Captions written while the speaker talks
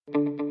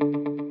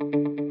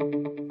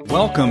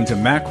Welcome to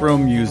Macro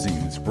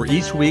Musings, where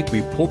each week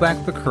we pull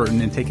back the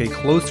curtain and take a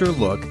closer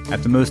look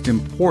at the most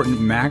important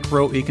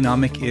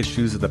macroeconomic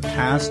issues of the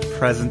past,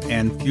 present,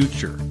 and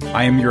future.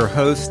 I am your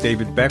host,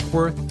 David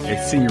Beckworth,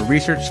 a senior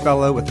research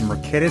fellow at the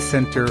Mercatus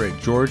Center at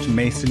George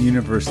Mason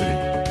University,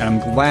 and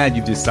I'm glad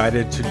you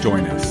decided to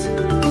join us.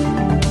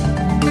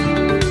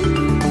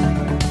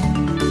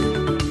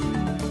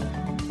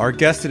 Our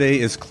guest today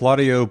is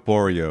Claudio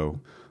Borio.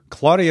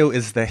 Claudio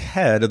is the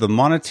head of the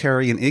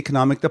Monetary and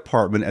Economic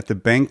Department at the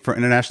Bank for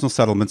International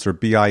Settlements, or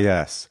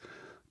BIS.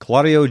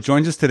 Claudio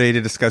joins us today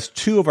to discuss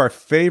two of our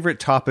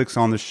favorite topics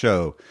on the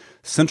show: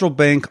 central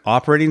bank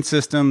operating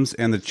systems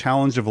and the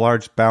challenge of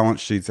large balance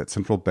sheets at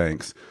central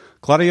banks.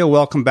 Claudio,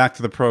 welcome back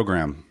to the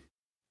program.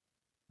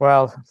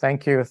 Well,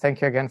 thank you.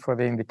 Thank you again for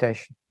the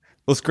invitation.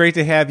 Well, it's great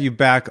to have you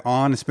back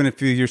on. It's been a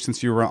few years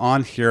since you were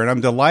on here, and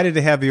I'm delighted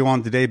to have you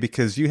on today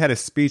because you had a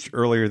speech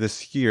earlier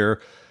this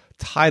year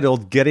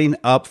titled Getting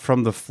Up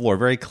from the Floor.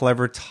 Very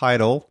clever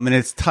title. I mean,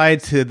 it's tied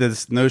to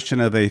this notion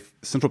of a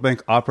central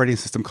bank operating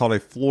system called a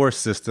floor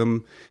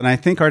system. And I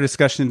think our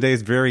discussion today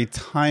is very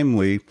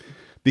timely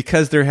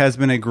because there has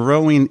been a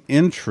growing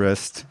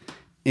interest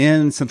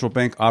in central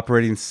bank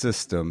operating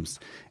systems.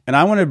 And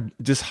I want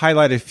to just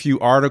highlight a few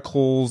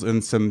articles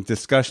and some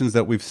discussions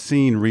that we've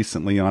seen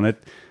recently on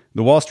it.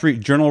 The Wall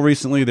Street Journal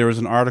recently, there was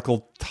an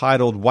article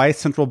titled Why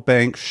Central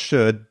Banks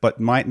Should But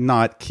Might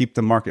Not Keep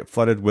the Market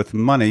Flooded with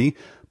Money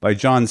by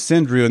John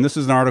Sindrew. And this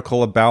is an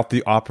article about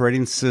the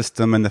operating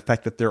system and the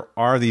fact that there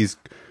are these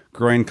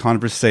growing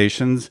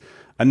conversations.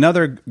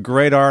 Another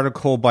great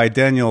article by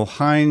Daniel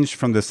Heinz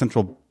from the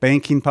Central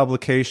Banking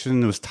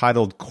publication was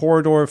titled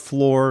Corridor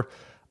Floor,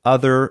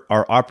 Other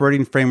Are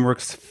Operating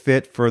Frameworks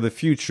Fit for the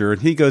Future?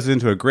 And he goes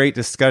into a great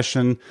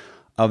discussion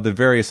of the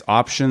various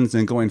options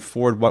and going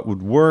forward what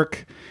would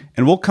work.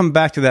 And we'll come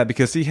back to that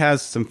because he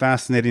has some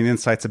fascinating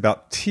insights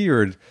about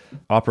tiered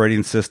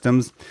operating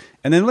systems.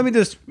 And then let me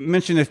just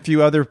mention a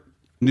few other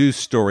news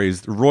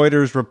stories.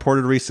 Reuters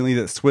reported recently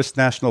that Swiss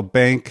National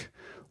Bank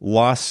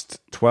lost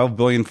 12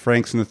 billion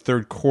francs in the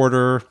third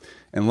quarter,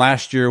 and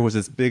last year was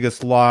its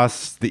biggest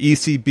loss. The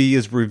ECB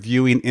is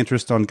reviewing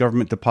interest on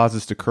government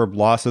deposits to curb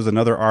losses,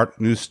 another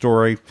news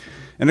story.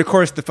 And of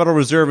course, the Federal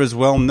Reserve is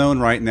well known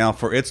right now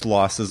for its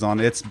losses on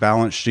its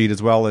balance sheet,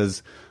 as well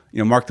as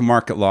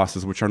mark-to-market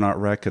losses, which are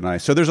not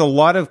recognized. So there's a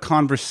lot of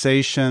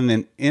conversation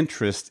and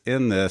interest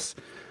in this.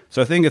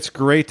 So I think it's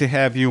great to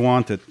have you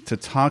on to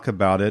talk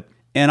about it.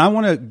 And I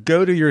want to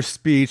go to your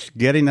speech,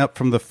 Getting Up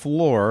from the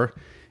Floor,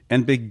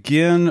 and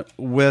begin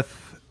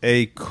with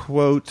a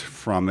quote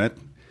from it.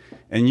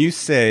 And you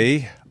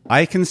say,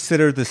 I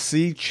consider the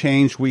sea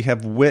change we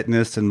have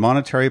witnessed in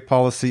monetary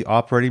policy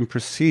operating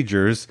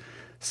procedures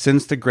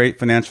since the great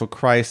financial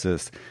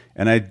crisis.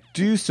 And I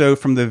do so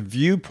from the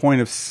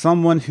viewpoint of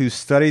someone who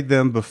studied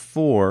them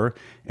before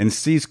and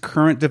sees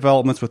current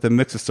developments with a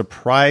mix of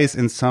surprise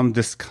and some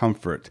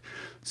discomfort.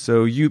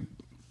 So you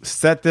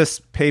set this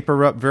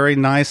paper up very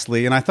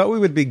nicely. And I thought we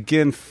would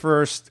begin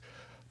first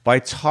by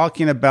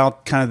talking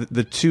about kind of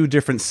the two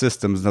different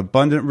systems, an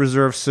abundant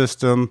reserve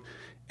system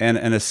and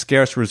a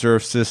scarce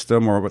reserve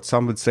system, or what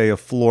some would say a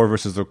floor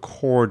versus a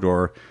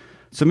corridor.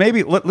 So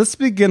maybe let's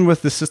begin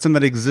with the system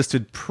that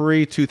existed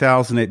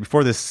pre-2008,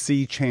 before the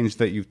sea change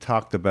that you've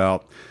talked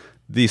about,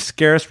 the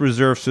scarce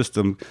reserve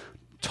system.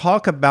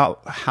 Talk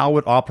about how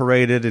it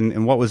operated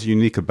and what was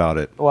unique about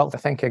it. Well,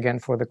 thank you again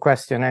for the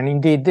question. And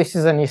indeed, this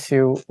is an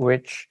issue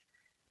which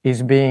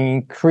is being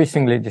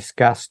increasingly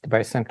discussed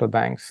by central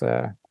banks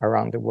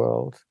around the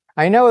world.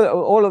 I know that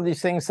all of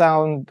these things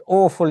sound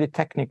awfully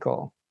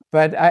technical,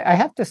 but I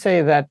have to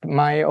say that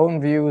my own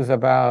views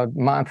about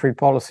monetary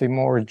policy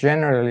more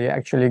generally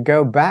actually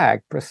go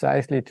back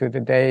precisely to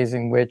the days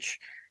in which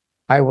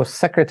I was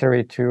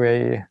secretary to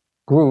a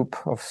group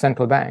of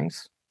central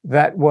banks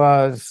that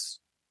was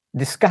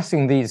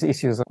discussing these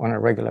issues on a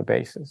regular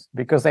basis,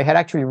 because they had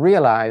actually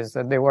realized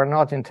that they were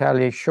not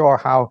entirely sure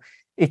how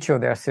each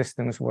of their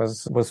systems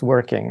was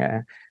working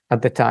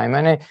at the time.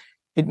 And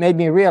it made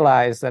me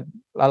realize that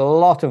a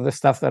lot of the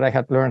stuff that I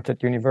had learned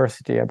at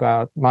university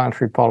about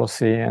monetary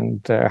policy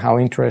and how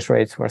interest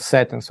rates were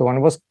set and so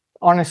on was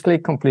honestly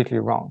completely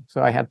wrong.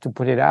 So I had to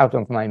put it out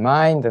of my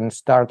mind and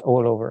start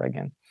all over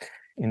again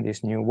in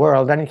this new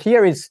world. And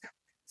here it's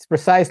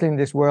precisely in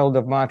this world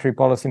of monetary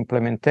policy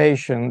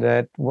implementation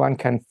that one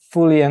can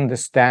fully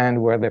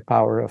understand where the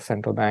power of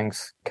central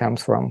banks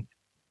comes from.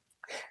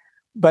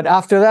 But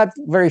after that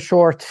very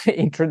short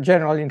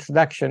general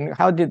introduction,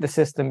 how did the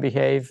system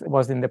behave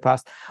was in the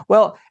past?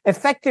 Well,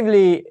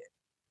 effectively,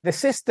 the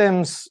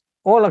systems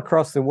all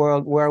across the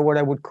world were what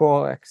I would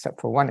call, except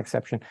for one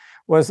exception,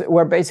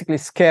 were basically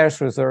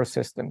scarce reserve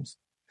systems.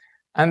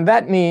 And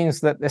that means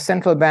that the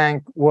central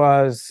bank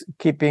was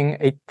keeping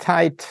a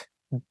tight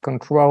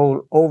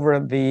control over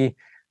the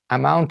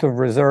amount of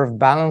reserve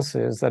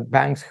balances that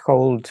banks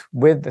hold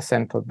with the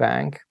central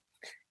bank,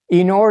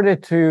 in order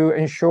to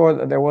ensure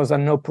that there was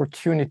an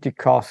opportunity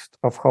cost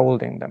of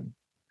holding them.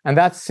 And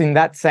that's in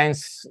that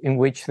sense in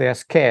which they're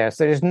scarce.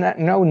 There is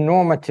no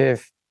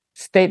normative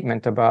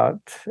statement about,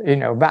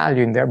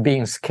 value in there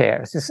being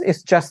scarce.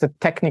 It's just a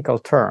technical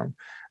term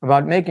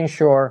about making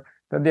sure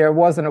that there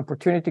was an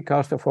opportunity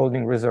cost of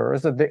holding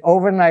reserves, that the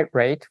overnight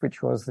rate,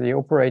 which was the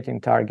operating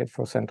target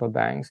for central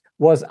banks,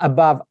 was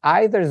above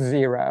either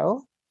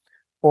zero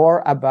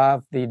or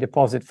above the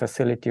deposit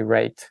facility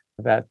rate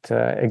that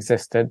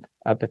existed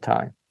at the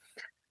time.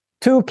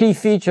 Two key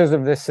features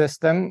of this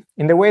system,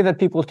 in the way that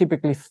people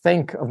typically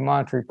think of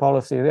monetary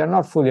policy, they are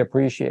not fully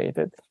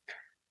appreciated.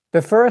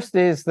 The first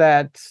is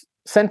that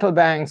central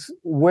banks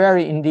were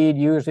indeed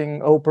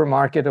using open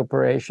market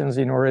operations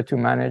in order to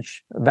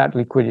manage that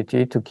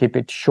liquidity, to keep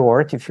it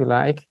short, if you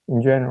like,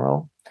 in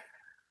general.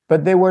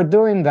 But they were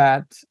doing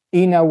that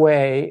in a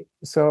way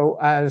so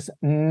as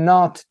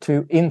not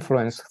to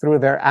influence through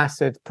their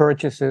asset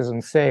purchases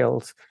and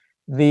sales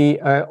the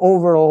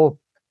overall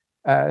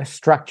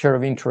structure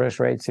of interest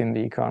rates in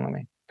the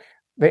economy.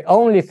 The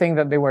only thing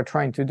that they were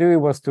trying to do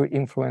was to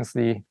influence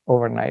the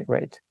overnight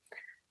rate.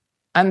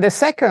 And the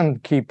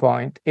second key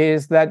point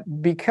is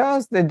that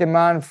because the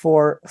demand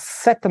for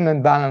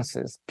settlement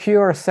balances,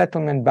 pure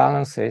settlement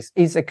balances,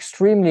 is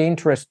extremely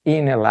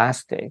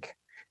inelastic,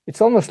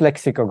 it's almost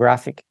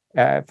lexicographic.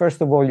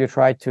 First of all, you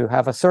try to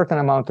have a certain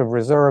amount of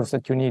reserves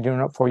that you need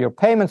for your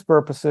payments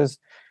purposes,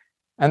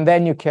 and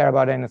then you care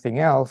about anything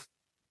else.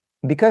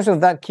 Because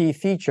of that key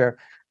feature,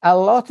 a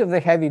lot of the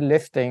heavy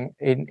lifting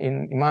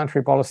in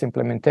monetary policy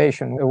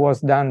implementation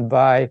was done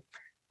by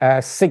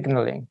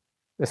signaling.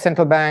 The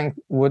central bank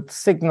would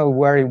signal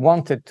where it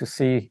wanted to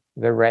see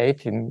the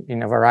rate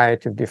in a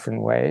variety of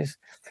different ways.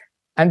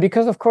 And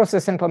because, of course, the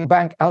central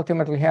bank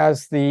ultimately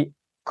has the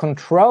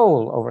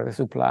control over the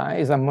supply,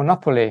 is a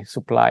monopoly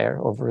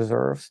supplier of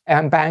reserves,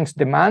 and banks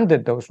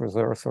demanded those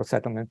reserves for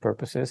settlement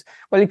purposes,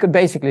 well, it could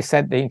basically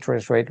set the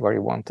interest rate where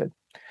it wanted.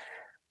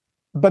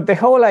 But the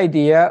whole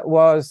idea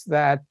was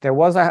that there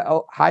was a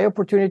high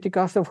opportunity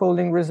cost of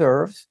holding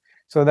reserves,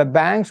 so that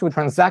banks would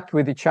transact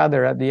with each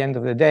other at the end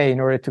of the day in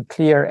order to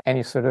clear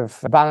any sort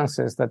of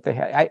balances that they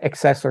had,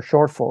 excess or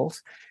shortfalls,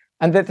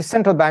 and that the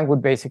central bank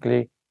would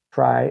basically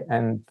try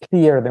and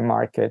clear the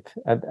market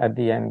at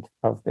the end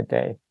of the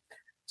day.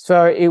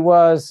 So it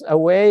was a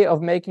way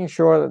of making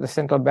sure that the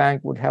central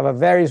bank would have a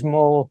very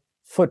small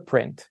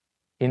footprint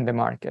in the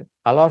market.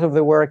 A lot of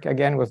the work,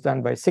 again, was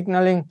done by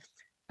signaling,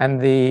 and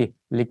the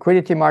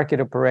liquidity market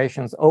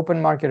operations,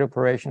 open market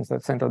operations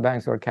that central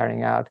banks were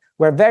carrying out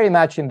were very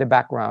much in the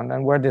background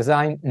and were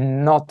designed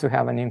not to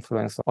have an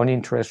influence on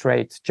interest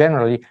rates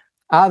generally,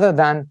 other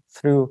than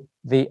through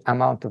the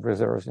amount of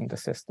reserves in the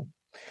system.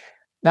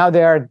 Now,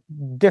 there are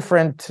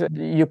different,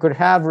 you could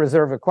have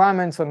reserve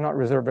requirements or not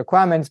reserve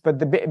requirements, but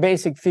the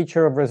basic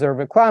feature of reserve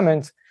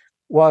requirements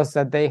was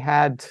that they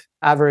had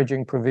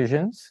averaging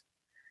provisions,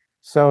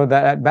 so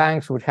that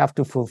banks would have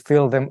to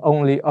fulfill them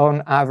only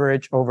on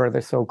average over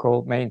the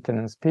so-called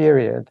maintenance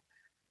period.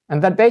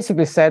 And that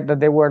basically said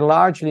that they were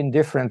largely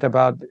indifferent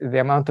about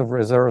the amount of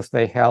reserves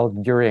they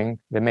held during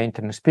the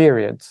maintenance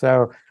period.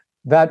 So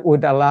that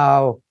would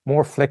allow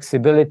more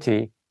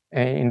flexibility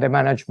in the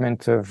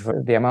management of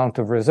the amount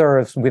of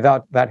reserves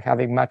without that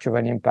having much of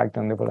an impact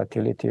on the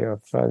volatility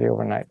of the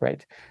overnight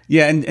rate.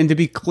 Yeah, and to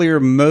be clear,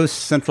 most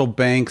central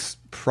banks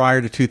prior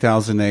to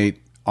 2008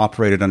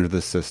 operated under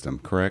this system,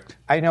 correct?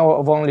 I know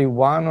of only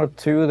one or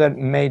two that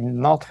may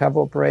not have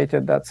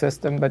operated that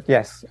system, but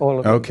yes, all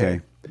of them.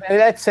 Okay. Did.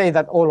 Let's say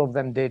that all of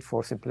them did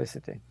for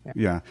simplicity.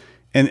 Yeah.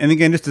 And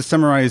again, just to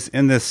summarize,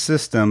 in this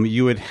system,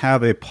 you would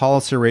have a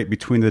policy rate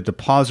between the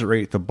deposit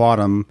rate at the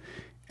bottom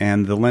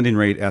and the lending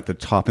rate at the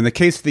top. In the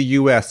case of the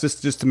U.S.,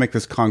 just to make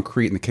this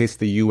concrete, in the case of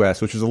the U.S.,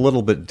 which is a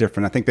little bit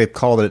different, I think they've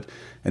called it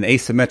an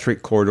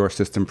asymmetric corridor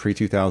system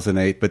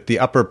pre-2008, but the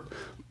upper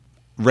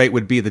rate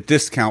would be the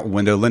discount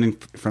window lending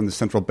from the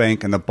central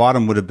bank, and the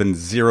bottom would have been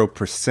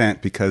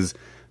 0% because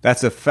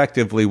that's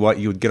effectively what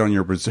you would get on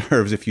your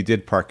reserves if you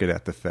did park it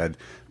at the Fed.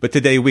 But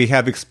today we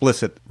have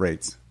explicit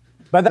rates.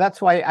 But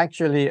that's why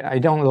actually I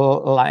don't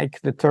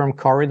like the term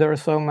corridor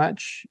so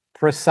much,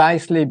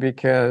 precisely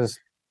because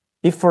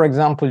if, for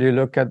example, you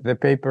look at the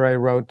paper I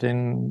wrote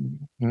in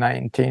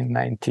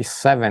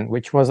 1997,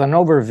 which was an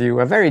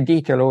overview, a very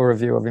detailed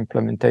overview of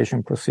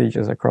implementation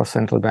procedures across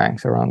central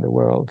banks around the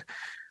world,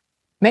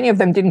 many of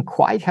them didn't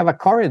quite have a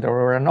corridor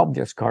or an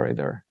obvious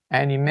corridor.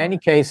 And in many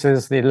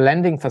cases, the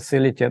lending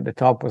facility at the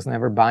top was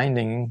never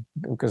binding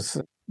because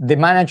the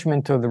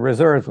management of the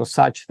reserves was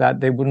such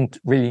that they wouldn't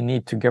really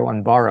need to go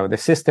and borrow. The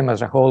system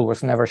as a whole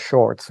was never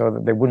short, so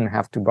that they wouldn't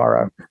have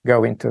to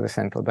go into the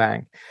central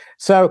bank.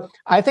 So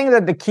I think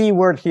that the key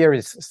word here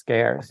is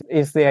scarce,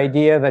 is the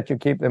idea that you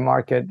keep the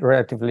market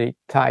relatively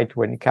tight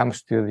when it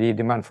comes to the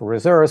demand for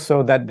reserves,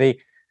 so that the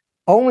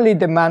only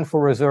demand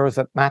for reserves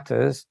that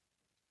matters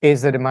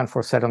is the demand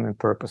for settlement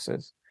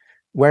purposes,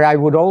 where I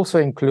would also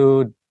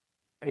include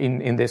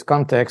in this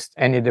context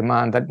any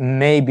demand that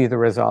may be the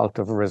result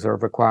of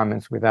reserve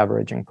requirements with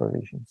averaging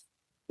provisions.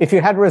 If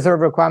you had reserve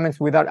requirements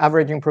without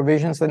averaging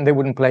provisions, then they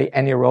wouldn't play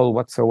any role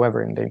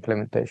whatsoever in the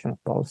implementation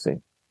of policy.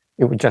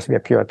 It would just be a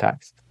pure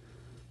tax.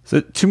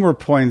 So two more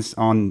points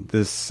on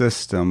this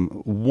system.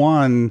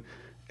 One,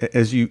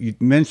 as you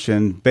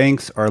mentioned,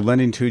 banks are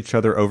lending to each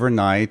other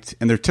overnight,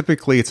 and it's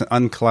an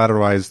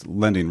uncollateralized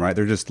lending, right?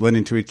 They're just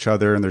lending to each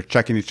other and they're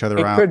checking each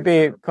other out. It could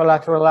be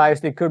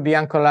collateralized. It could be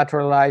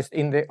uncollateralized.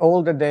 In the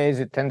older days,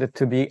 it tended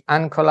to be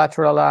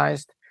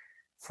uncollateralized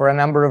for a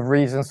number of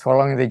reasons.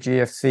 Following the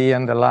GFC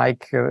and the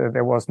like,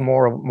 there was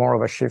more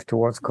of a shift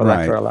towards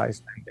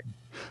collateralized lending.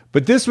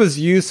 But this was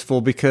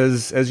useful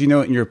because, as you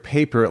know in your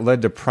paper, it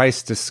led to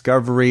price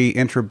discovery,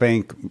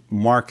 interbank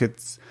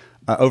markets,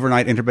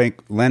 overnight interbank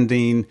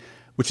lending,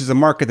 which is a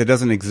market that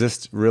doesn't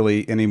exist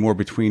really anymore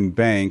between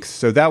banks.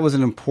 So that was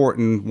an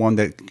important one,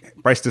 that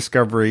price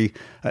discovery.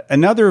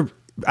 Another,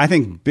 I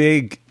think,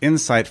 big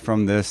insight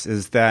from this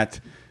is that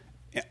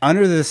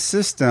under this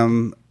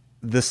system,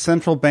 the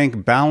central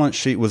bank balance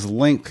sheet was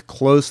linked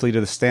closely to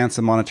the stance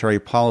of monetary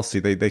policy.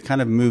 They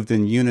kind of moved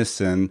in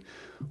unison,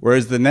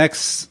 whereas the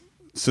next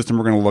system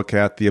we're going to look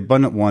at, the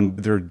abundant one,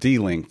 they're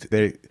delinked.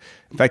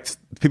 In fact,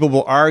 people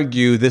will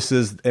argue this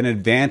is an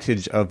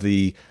advantage of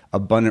the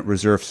abundant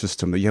reserve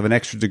system, that you have an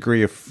extra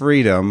degree of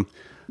freedom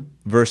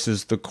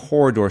versus the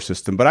corridor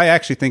system. But I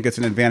actually think it's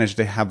an advantage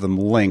to have them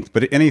linked.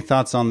 But any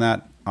thoughts on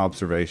that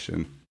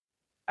observation?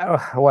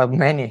 Oh, well,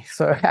 many.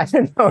 So I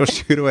don't know. Well,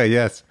 shoot away,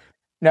 yes.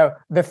 No,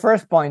 the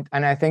first point,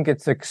 and I think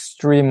it's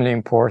extremely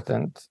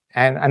important,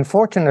 and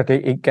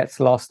unfortunately it gets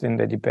lost in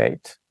the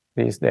debate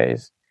these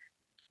days,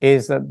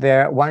 is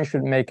that one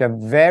should make a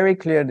very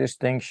clear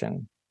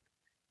distinction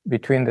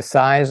between the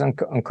size and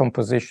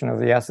composition of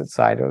the asset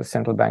side of the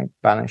central bank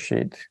balance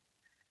sheet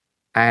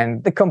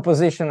and the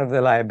composition of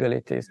the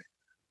liabilities.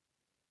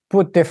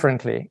 Put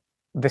differently,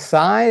 the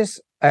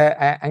size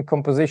and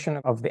composition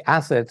of the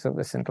assets of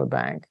the central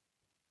bank,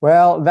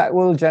 well, that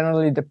will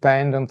generally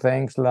depend on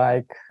things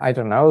like, I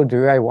don't know,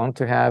 do I want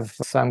to have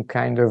some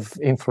kind of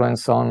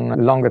influence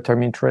on longer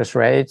term interest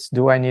rates?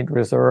 Do I need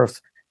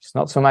reserves? It's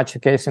not so much the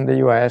case in the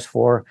US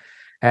for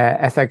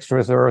FX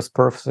reserves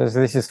purposes.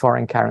 This is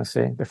foreign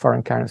currency, the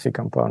foreign currency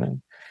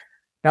component.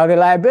 Now, the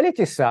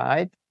liability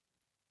side,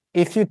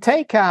 if you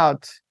take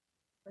out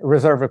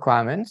reserve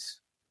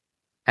requirements,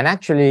 and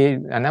actually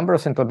a number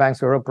of central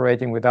banks were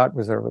operating without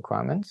reserve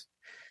requirements.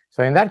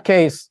 So in that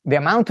case, the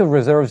amount of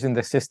reserves in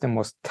the system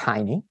was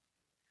tiny,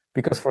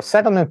 because for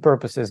settlement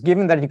purposes,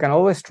 given that you can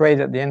always trade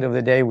at the end of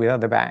the day with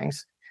other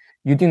banks,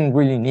 you didn't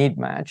really need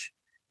much.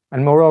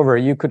 And moreover,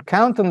 you could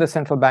count on the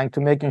central bank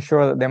to making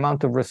sure that the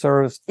amount of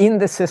reserves in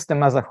the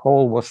system as a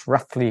whole was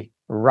roughly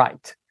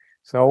right.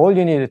 So all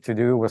you needed to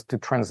do was to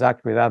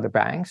transact with other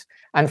banks.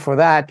 And for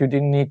that, you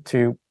didn't need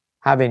to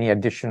have any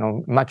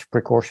additional, much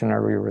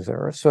precautionary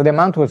reserves. So the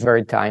amount was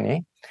very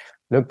tiny.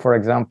 Look, for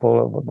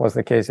example, what was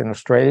the case in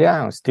Australia,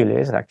 and still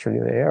is actually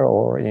there,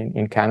 or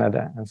in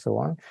Canada, and so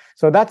on.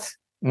 So that's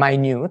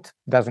minute,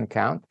 doesn't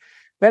count.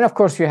 Then, of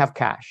course, you have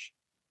cash.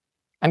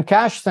 And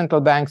cash,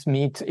 central banks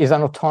meet, is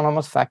an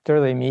autonomous factor.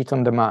 They meet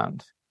on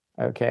demand,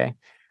 okay?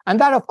 And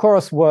that, of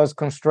course, was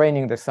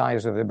constraining the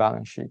size of the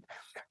balance sheet.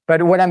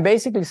 But what I'm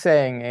basically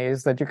saying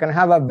is that you can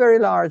have a very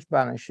large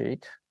balance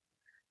sheet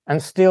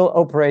and still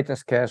operate a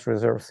scarce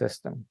reserve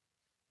system.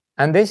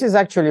 And this is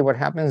actually what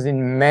happens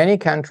in many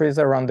countries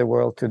around the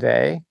world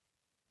today,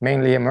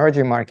 mainly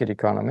emerging market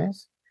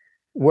economies,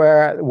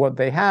 where what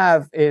they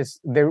have is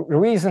the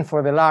reason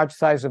for the large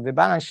size of the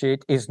balance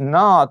sheet is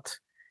not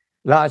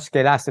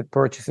large-scale asset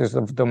purchases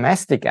of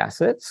domestic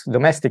assets,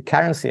 domestic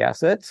currency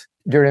assets,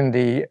 during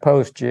the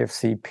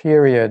post-GFC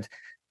period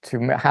to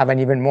have an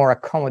even more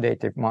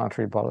accommodative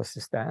monetary policy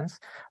stance,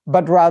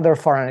 but rather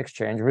foreign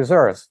exchange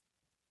reserves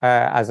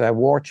as a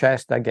war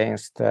chest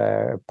against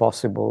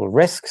possible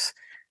risks,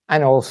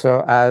 and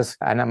also as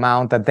an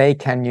amount that they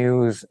can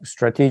use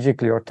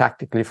strategically or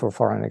tactically for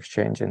foreign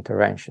exchange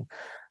intervention.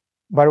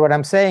 But what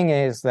I'm saying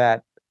is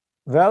that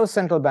those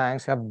central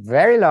banks have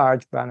very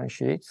large balance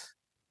sheets,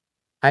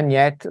 and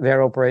yet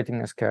they're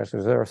operating a scarce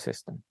reserve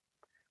system.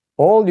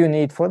 All you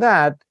need for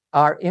that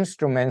are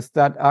instruments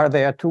that are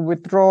there to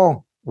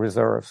withdraw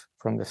reserves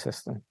from the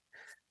system.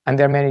 And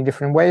there are many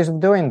different ways of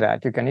doing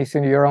that. You can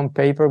issue your own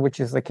paper, which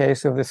is the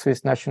case of the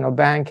Swiss National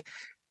Bank,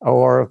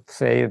 or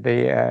say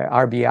the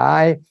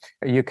RBI.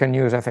 You can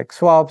use FX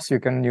swaps, you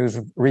can use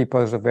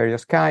repos of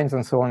various kinds,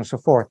 and so on and so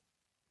forth.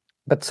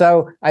 But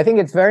so I think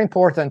it's very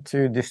important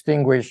to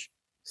distinguish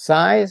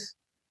size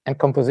and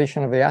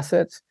composition of the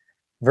assets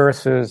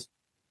versus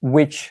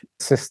which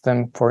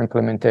system for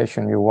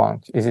implementation you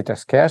want. Is it a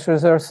scarce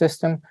reserve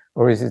system,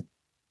 or is it,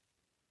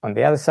 on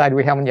the other side,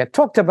 we haven't yet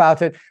talked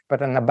about it,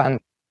 but an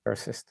abundant reserve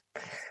system?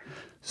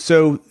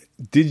 So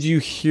did you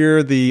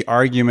hear the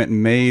argument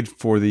made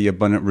for the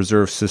abundant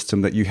reserve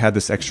system that you had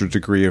this extra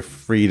degree of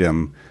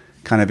freedom,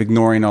 kind of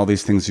ignoring all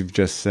these things you've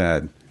just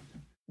said?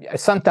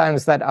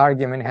 Sometimes that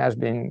argument has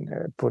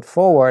been put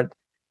forward,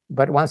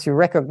 but once you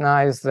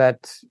recognize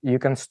that you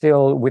can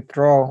still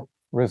withdraw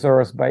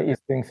reserves by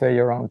issuing, say,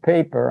 your own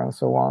paper and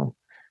so on,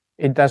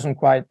 it doesn't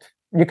quite,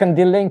 you can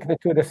delink the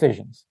two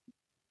decisions.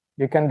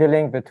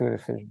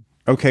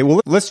 Okay, well,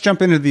 let's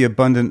jump into the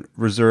abundant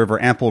reserve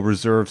or ample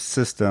reserve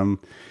system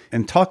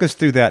and talk us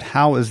through that.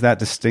 How is that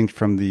distinct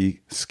from the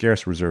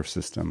scarce reserve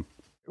system?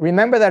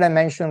 Remember that I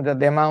mentioned that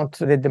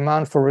the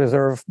demand for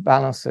reserve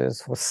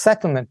balances for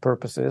settlement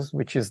purposes,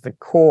 which is the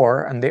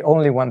core and the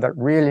only one that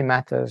really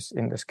matters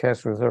in the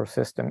scarce reserve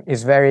system,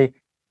 is very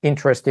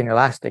interest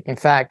inelastic. In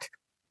fact,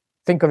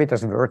 think of it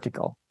as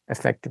vertical,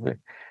 effectively.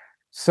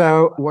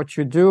 So what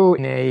you do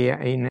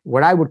in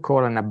what I would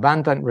call an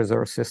abundant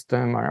reserve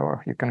system,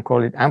 or you can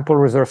call it ample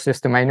reserve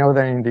system. I know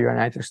that in the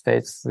United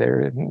States,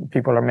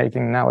 people are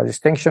making now a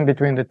distinction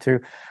between the two.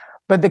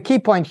 But the key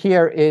point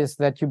here is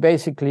that you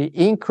basically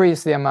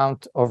increase the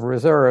amount of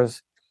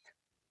reserves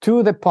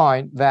to the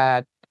point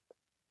that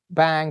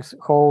banks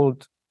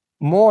hold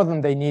more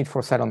than they need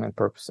for settlement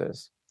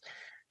purposes,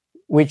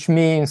 which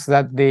means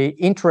that the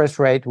interest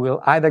rate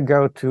will either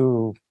go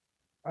to,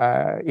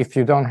 if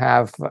you don't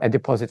have a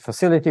deposit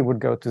facility, would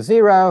go to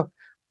zero,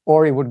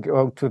 or it would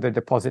go to the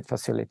deposit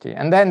facility.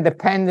 And then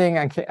depending,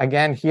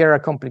 again, here are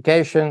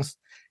complications,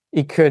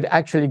 it could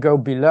actually go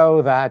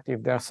below that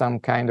if there's some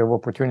kind of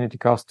opportunity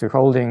cost to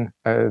holding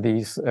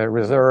these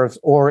reserves,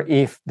 or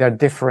if there are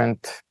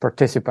different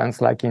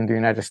participants, like in the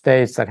United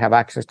States, that have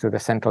access to the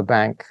central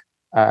bank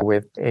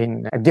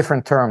in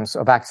different terms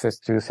of access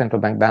to the central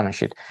bank balance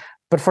sheet.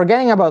 But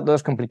forgetting about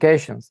those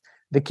complications,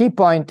 the key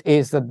point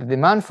is that the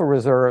demand for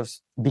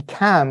reserves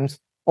becomes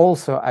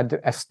also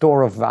a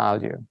store of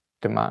value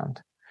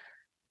demand.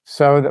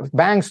 So the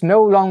banks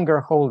no longer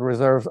hold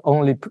reserves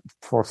only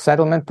for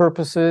settlement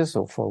purposes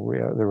or for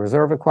the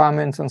reserve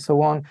requirements and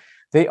so on.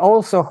 They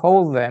also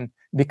hold them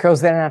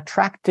because they're an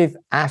attractive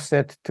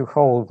asset to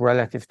hold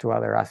relative to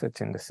other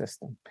assets in the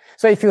system.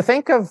 So if you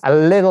think of a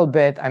little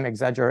bit, I'm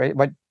exaggerating,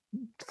 but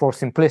for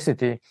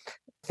simplicity,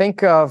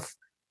 think of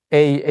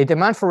a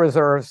demand for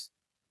reserves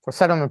for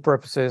settlement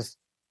purposes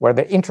where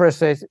the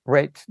interest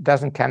rate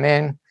doesn't come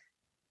in,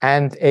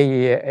 and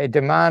a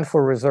demand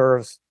for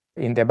reserves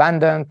in the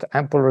abundant,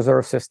 ample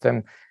reserve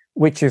system,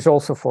 which is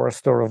also for a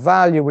store of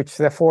value, which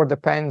therefore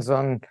depends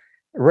on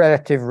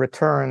relative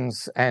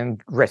returns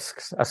and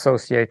risks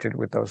associated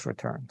with those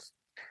returns.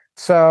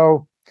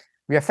 So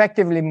we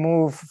effectively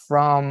move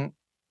from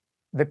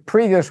the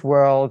previous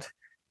world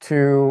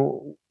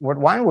to what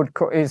one would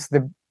call is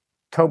the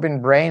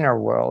Tobin-Brainerd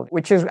world,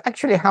 which is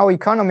actually how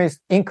economists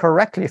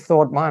incorrectly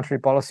thought monetary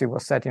policy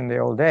was set in the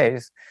old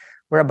days,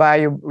 whereby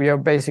you are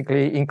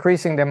basically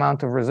increasing the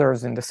amount of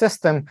reserves in the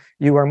system.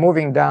 You are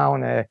moving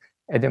down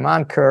a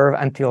demand curve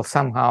until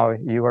somehow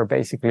you are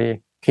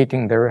basically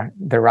hitting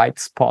the right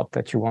spot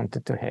that you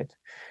wanted to hit.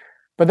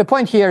 But the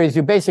point here is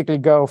you basically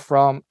go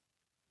from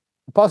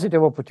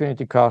positive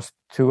opportunity cost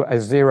to a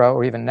zero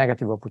or even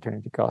negative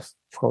opportunity cost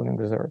of holding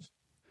reserves.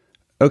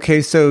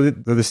 Okay, so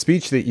the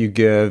speech that you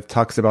give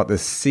talks about the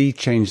sea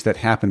change that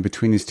happened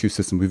between these two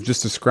systems. We've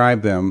just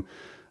described them.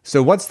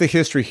 So what's the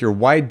history here?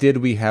 Why did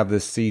we have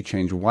this sea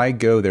change? Why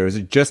go there? Is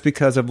it just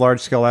because of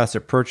large-scale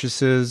asset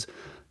purchases?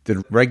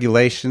 Did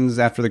regulations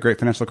after the Great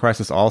Financial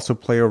Crisis also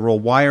play a role?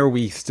 Why are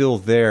we still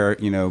there,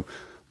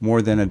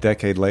 more than a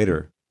decade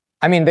later?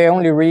 I mean, the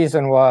only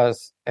reason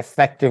was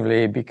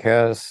effectively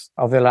because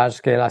of the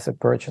large-scale asset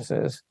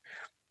purchases.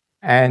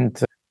 And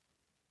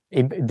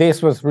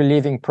this was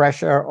relieving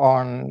pressure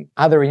on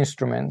other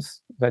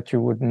instruments that you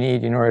would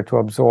need in order to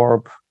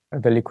absorb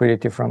the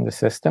liquidity from the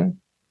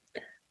system.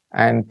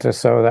 And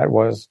so that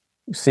was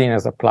seen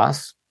as a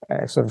plus,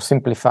 sort of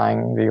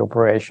simplifying the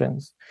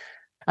operations.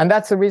 And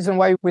that's the reason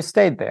why we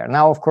stayed there.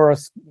 Now, of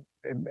course,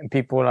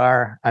 people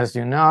are, as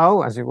you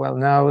well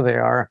know, they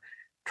are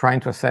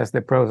trying to assess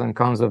the pros and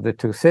cons of the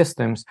two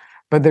systems.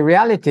 But the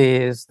reality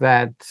is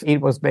that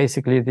it was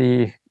basically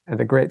the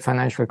Great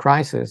Financial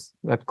Crisis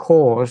that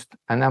caused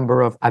a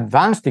number of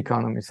advanced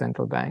economy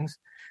central banks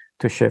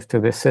to shift to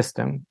this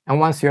system. And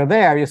once you're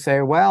there, you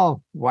say,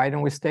 well, why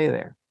don't we stay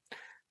there?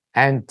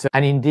 And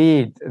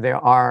indeed,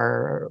 there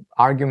are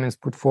arguments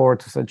put forward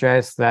to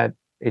suggest that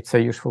it's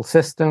a useful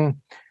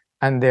system.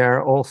 And there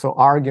are also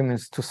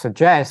arguments to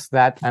suggest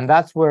that, and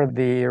that's where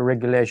the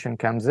regulation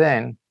comes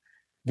in,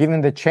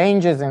 given the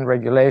changes in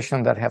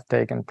regulation that have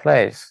taken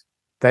place,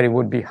 that it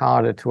would be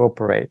harder to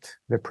operate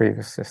the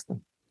previous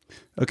system.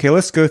 Okay,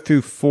 let's go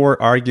through 4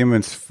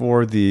 arguments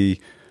for the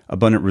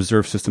abundant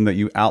reserve system that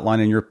you outline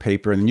in your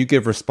paper, and then you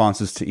give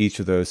responses to each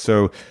of those.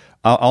 So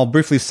I'll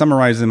briefly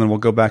summarize them, and we'll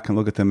go back and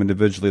look at them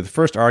individually. The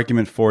first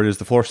argument for it is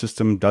the floor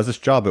system does its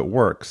job. It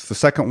works. The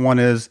second one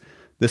is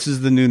this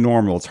is the new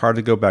normal. It's hard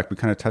to go back. We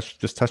kind of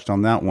just touched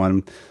on that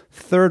one.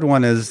 Third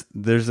one is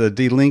there's a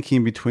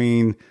delinking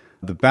between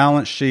the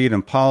balance sheet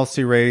and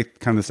policy rate,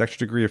 kind of this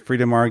extra degree of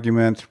freedom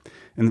argument.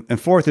 And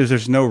fourth is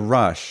there's no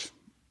rush.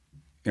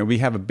 We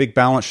have a big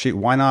balance sheet.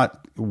 Why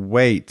not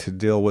wait to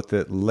deal with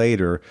it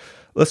later?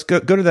 Let's go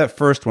to that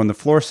first one. The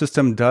floor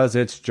system does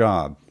its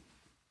job.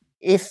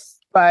 If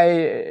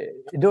by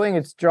doing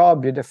its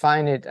job, you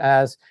define it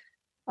as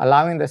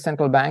allowing the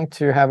central bank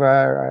to have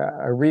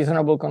a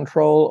reasonable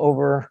control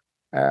over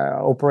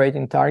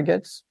operating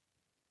targets,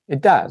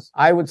 it does.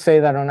 I would say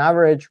that on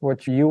average,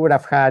 what you would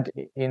have had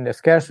in the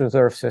scarce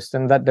reserve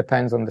system, that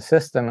depends on the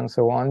system and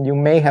so on, you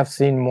may have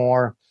seen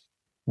more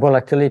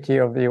volatility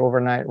of the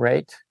overnight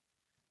rate.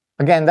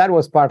 Again, that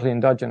was partly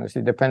endogenous.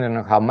 It depended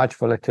on how much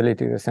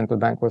volatility the central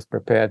bank was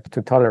prepared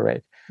to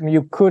tolerate.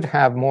 You could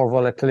have more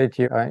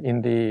volatility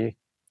in the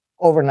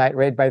overnight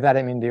rate. By that,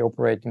 I mean the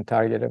operating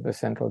target of the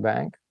central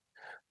bank.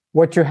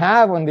 What you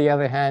have, on the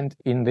other hand,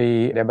 in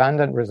the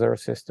abundant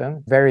reserve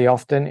system, very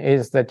often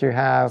is that you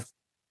have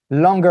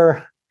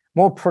longer,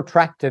 more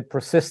protracted,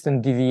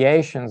 persistent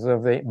deviations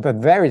but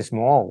very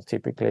small,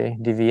 typically,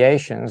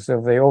 deviations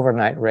of the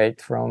overnight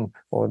rate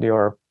or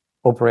your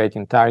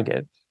operating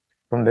target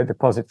from the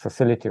deposit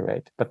facility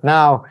rate. But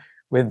now,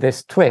 with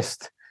this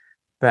twist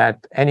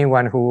that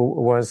anyone who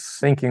was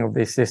thinking of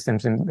these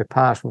systems in the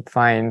past would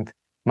find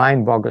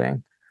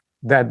mind-boggling,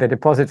 that the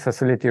deposit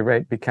facility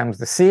rate becomes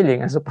the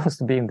ceiling as opposed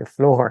to being the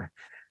floor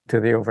to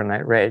the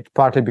overnight rate,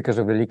 partly because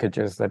of the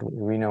leakages that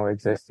we know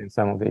exist in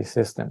some of these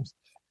systems.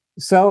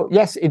 So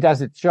yes, it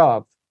does its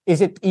job.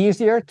 Is it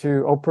easier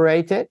to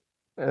operate it?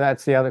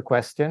 That's the other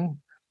question.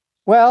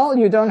 Well,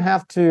 you don't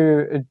have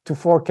to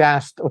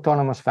forecast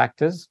autonomous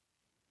factors.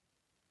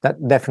 That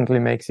definitely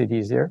makes it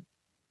easier.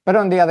 But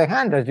on the other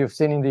hand, as you've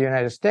seen in the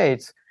United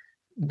States,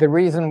 the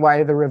reason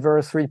why the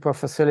reverse repo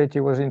facility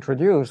was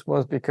introduced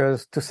was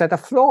because to set a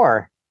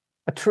floor,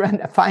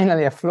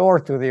 finally a floor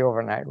to the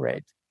overnight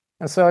rate.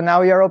 And so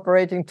now you're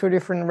operating two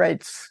different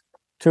rates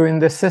in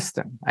the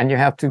system, and you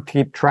have to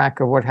keep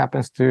track of what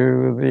happens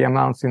to the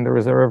amounts in the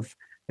reserve,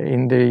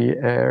 in the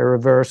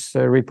reverse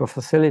repo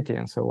facility,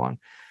 and so on.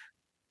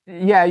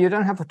 Yeah, you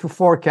don't have to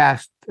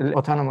forecast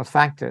autonomous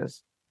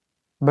factors,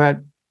 but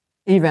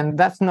even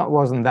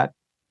wasn't that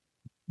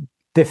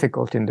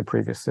difficult in the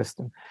previous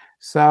system.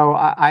 So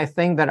I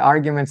think that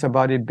arguments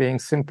about it being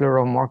simpler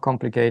or more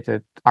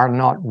complicated are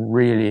not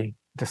really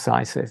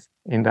decisive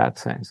in that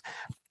sense.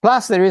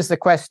 Plus, there is the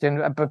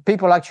question, but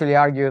people actually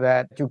argue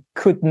that you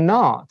could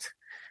not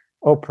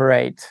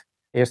operate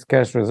a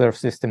scarce reserve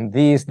system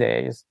these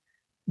days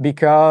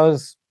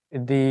because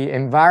the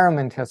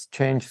environment has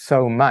changed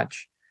so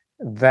much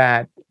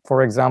that,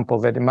 for example,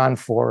 the demand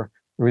for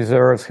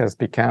reserves has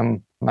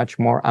become much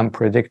more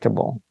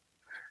unpredictable.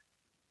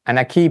 And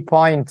a key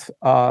point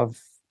of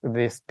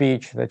the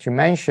speech that you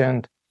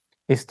mentioned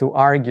is to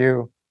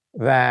argue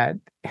that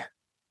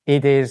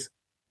it is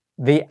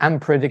the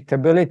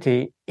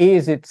unpredictability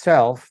is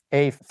itself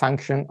a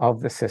function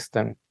of the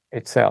system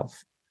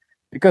itself.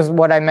 Because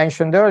what I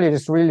mentioned earlier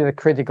is really the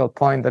critical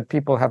point that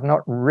people have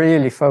not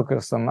really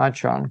focused so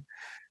much on,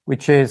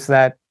 which is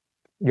that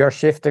you're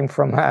shifting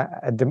from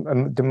a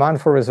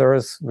demand for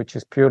reserves, which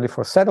is purely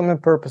for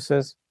settlement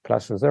purposes,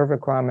 plus reserve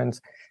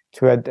requirements,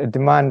 to a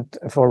demand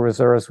for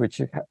reserves,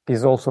 which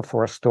is also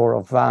for a store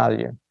of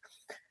value.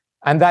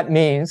 And that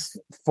means,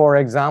 for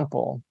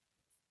example,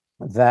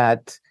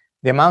 that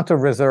the amount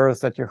of reserves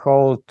that you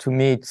hold to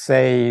meet,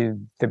 say,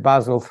 the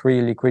Basel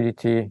III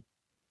liquidity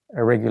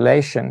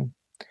regulation,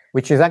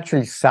 which is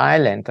actually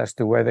silent as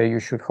to whether you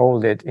should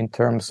hold it in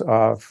terms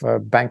of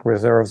bank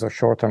reserves or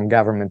short-term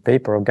government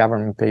paper or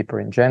government paper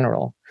in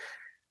general.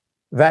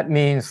 That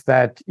means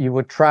that you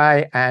would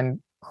try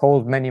and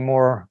hold many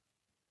more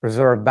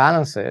reserve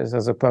balances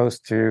as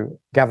opposed to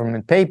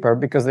government paper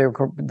because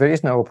there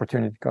is no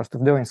opportunity cost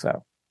of doing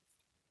so.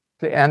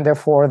 And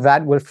therefore,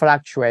 that will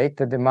fluctuate.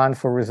 The demand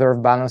for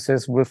reserve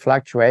balances will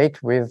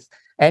fluctuate with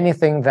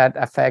anything that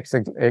affects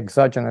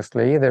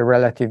exogenously the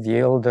relative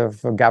yield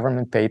of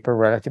government paper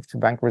relative to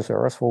bank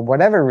reserves for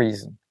whatever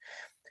reason.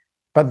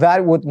 But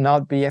that would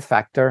not be a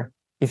factor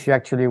if you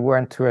actually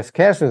went to a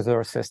scarce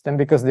reserve system,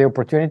 because the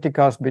opportunity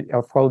cost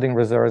of holding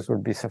reserves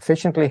would be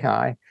sufficiently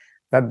high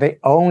that the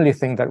only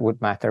thing that would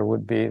matter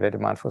would be the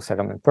demand for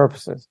settlement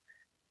purposes.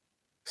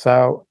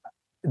 So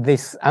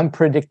this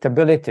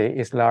unpredictability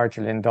is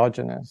largely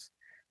endogenous.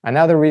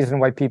 Another reason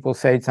why people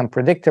say it's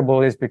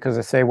unpredictable is because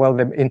they say, well,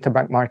 the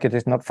interbank market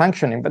is not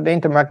functioning. But the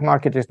interbank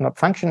market is not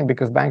functioning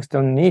because banks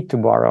don't need to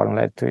borrow and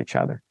lend to each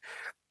other.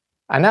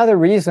 Another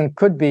reason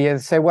could be to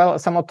say, well,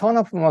 some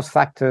autonomous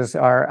factors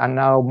are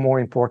now more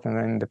important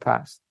than in the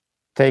past.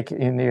 Take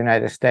in the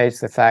United States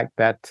the fact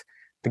that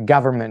the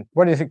government,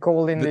 what is it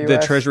called in the US? The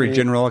Treasury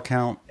General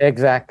Account.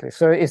 Exactly.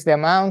 So it's the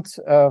amount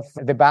of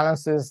the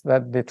balances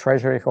that the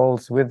Treasury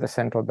holds with the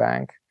central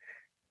bank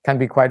can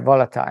be quite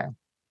volatile.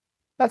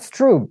 That's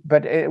true.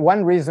 But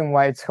one reason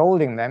why it's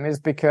holding them is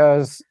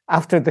because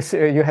after this,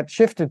 you had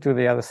shifted to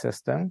the other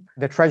system,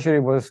 the Treasury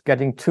was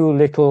getting too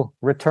little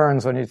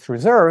returns on its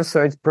reserves,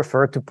 so it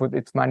preferred to put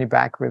its money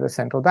back with the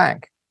central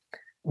bank.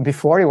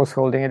 Before, it was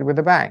holding it with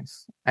the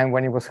banks. And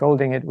when it was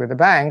holding it with the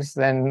banks,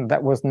 then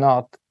that was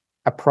not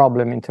a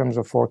problem in terms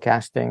of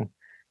forecasting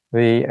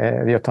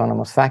the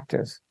autonomous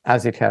factors,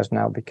 as it has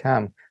now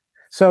become.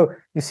 So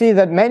you see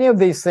that many of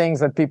these things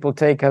that people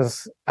take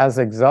as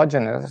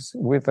exogenous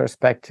with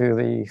respect to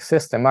the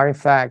system are in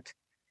fact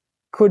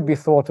could be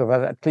thought of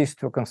as, at least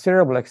to a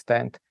considerable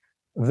extent,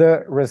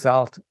 the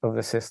result of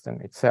the system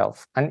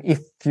itself. And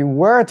if you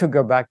were to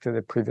go back to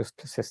the previous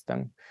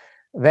system,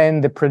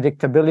 then the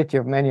predictability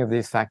of many of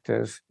these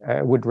factors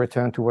would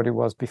return to what it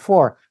was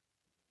before.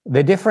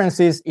 The difference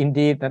is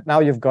indeed that now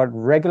you've got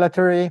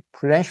regulatory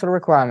prudential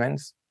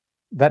requirements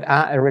that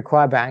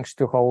require banks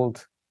to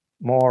hold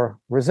more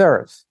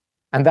reserves.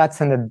 And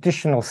that's an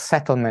additional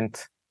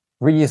settlement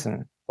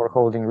reason for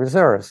holding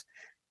reserves.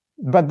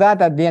 But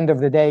that, at the end of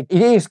the day,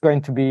 it is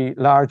going to be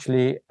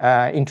largely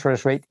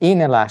interest rate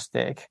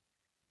inelastic,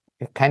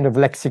 a kind of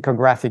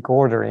lexicographic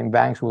ordering.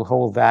 Banks will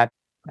hold that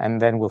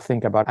and then we'll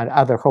think about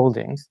other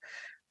holdings.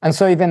 And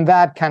so even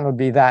that cannot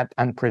be that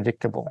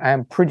unpredictable.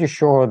 I'm pretty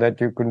sure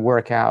that you could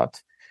work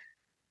out,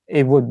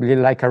 it would be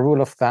like a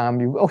rule of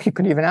thumb. You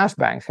could even ask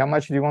banks, how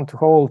much do you want to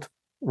hold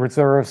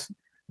reserves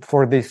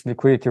for these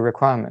liquidity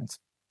requirements?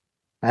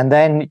 And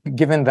then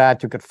given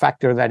that, you could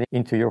factor that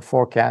into your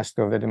forecast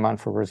of the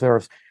demand for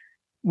reserves,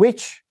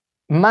 which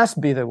must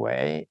be the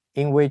way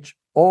in which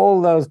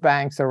all those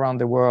banks around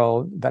the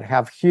world that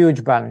have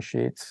huge balance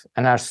sheets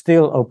and are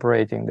still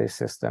operating these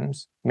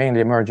systems, mainly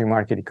emerging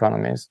market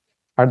economies,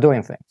 are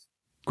doing things.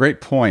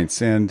 Great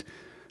points. And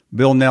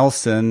Bill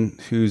Nelson,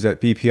 who's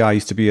at BPI,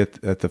 used to be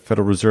at the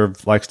Federal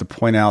Reserve, likes to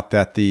point out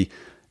that the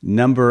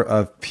number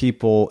of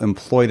people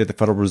employed at the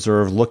Federal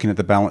Reserve looking at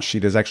the balance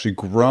sheet has actually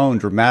grown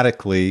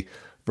dramatically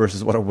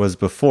versus what it was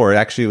before.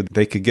 Actually,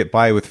 they could get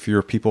by with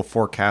fewer people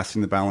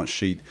forecasting the balance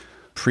sheet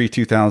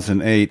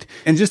pre-2008.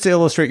 And just to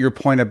illustrate your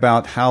point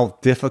about how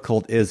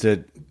difficult is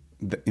it,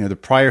 the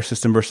prior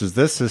system versus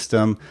this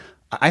system,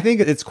 I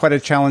think it's quite a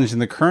challenge in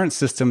the current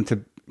system to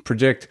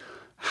predict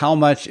how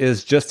much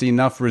is just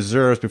enough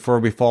reserves before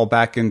we fall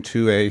back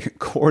into a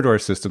corridor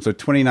system. So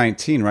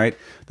 2019, right?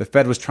 The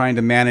Fed was trying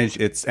to manage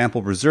its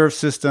ample reserve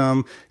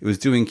system. It was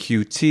doing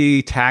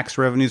QT, tax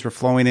revenues were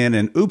flowing in,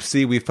 and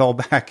oopsie, we fell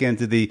back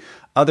into the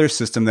other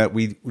system that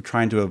we were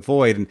trying to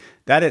avoid. And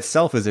that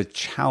itself is a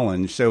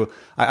challenge. So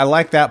I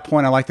like that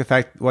point. I like the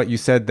fact what you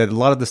said, that a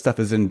lot of the stuff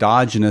is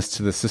endogenous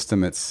to the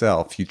system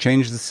itself. You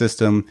change the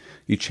system,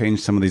 you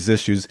change some of these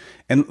issues.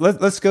 And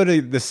let's go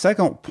to the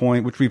second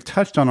point, which we've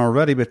touched on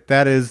already, but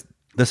that is,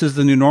 this is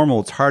the new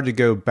normal. It's hard to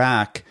go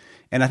back.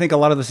 And I think a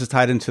lot of this is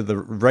tied into the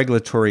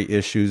regulatory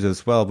issues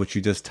as well, which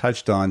you just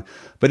touched on.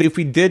 But if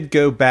we did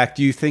go back,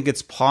 do you think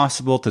it's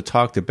possible to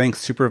talk to bank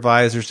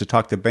supervisors, to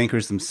talk to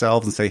bankers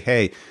themselves and say,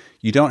 hey,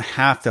 you don't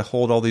have to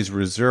hold all these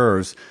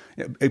reserves?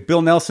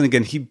 Bill Nelson,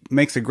 again, he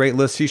makes a great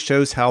list. He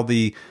shows how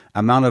the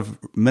amount of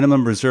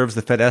minimum reserves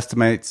the Fed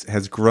estimates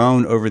has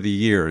grown over the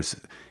years,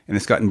 and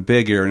it's gotten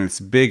bigger and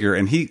it's bigger.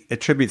 And he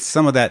attributes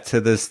some of that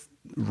to this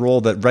role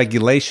that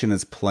regulation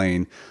is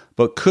playing.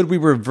 But could we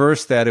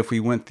reverse that if we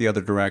went the other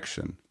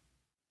direction?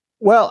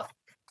 Well,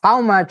 how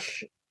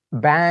much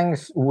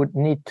banks would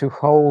need to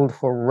hold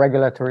for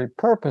regulatory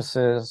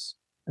purposes,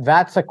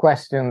 that's a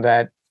question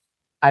that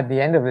at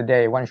the end of the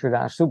day, one should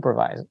ask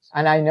supervisors.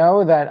 And I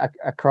know that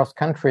across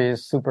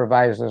countries,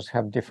 supervisors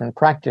have different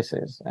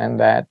practices, and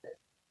that,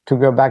 to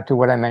go back to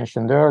what I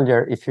mentioned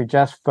earlier, if you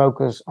just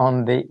focus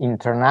on the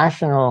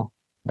international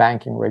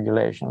banking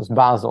regulations, the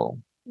Basel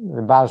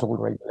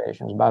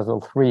regulations,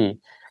 Basel III,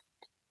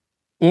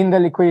 in the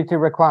liquidity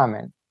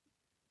requirement,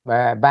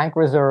 bank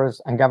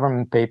reserves and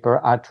government paper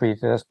are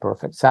treated as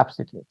perfect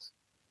substitutes.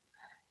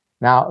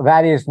 Now,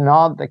 that is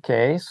not the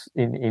case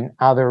in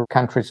other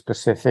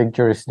country-specific,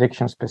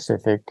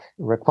 jurisdiction-specific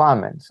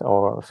requirements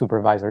or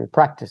supervisory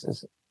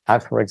practices,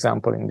 as, for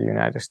example, in the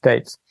United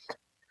States.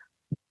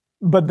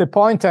 But the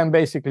point I'm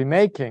basically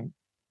making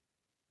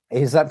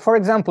is that, for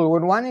example,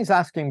 when one is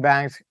asking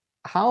banks,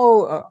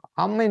 how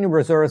many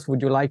reserves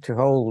would you like to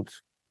hold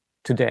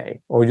today,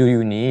 or do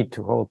you need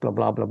to hold blah,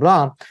 blah, blah,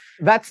 blah,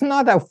 that's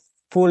not a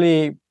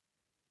fully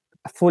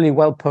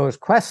well-posed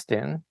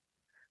question,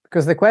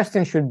 because the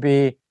question should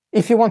be,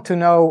 if you want to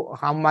know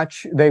how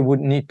much they would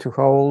need to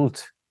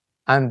hold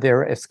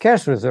under a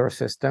scarce reserve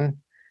system,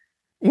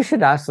 you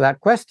should ask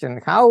that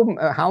question.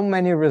 How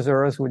many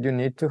reserves would you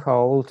need to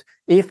hold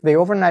if the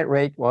overnight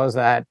rate was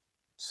at,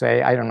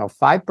 say,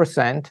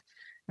 5%,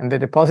 and the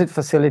deposit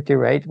facility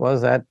rate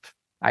was at,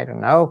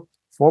 4%,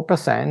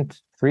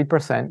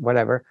 3%,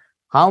 whatever?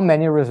 How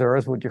many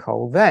reserves would you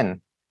hold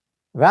then?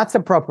 That's a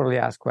properly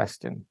asked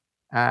question.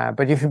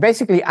 But if you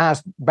basically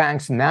ask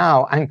banks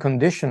now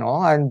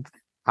unconditional, and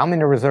how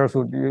many reserves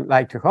would you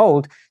like to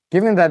hold,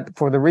 given that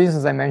for the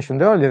reasons I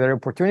mentioned earlier, the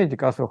opportunity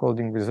cost of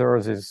holding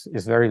reserves is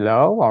very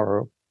low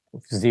or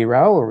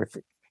zero, or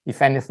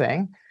if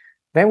anything,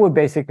 they would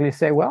basically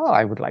say, well,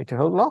 I would like to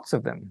hold lots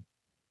of them.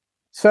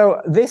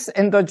 So this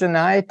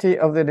endogeneity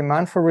of the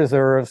demand for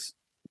reserves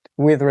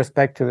with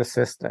respect to the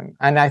system,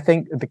 and I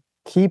think the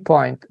key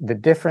point, the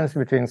difference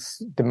between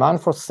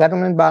demand for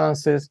settlement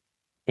balances,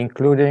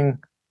 including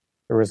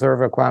the reserve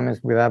requirements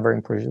with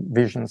average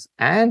provisions,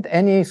 and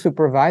any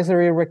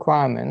supervisory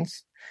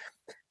requirements,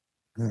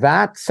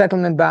 that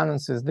settlement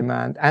balances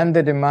demand and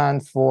the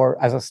demand for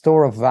as a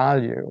store of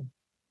value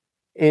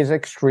is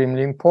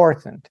extremely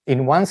important.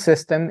 In one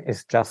system,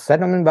 it's just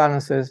settlement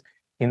balances.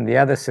 In the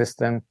other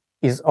system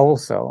is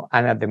also,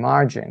 and at the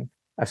margin,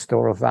 a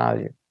store of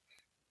value.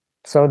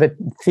 So the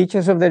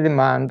features of the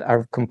demand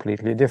are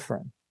completely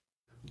different.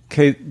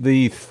 Okay,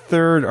 the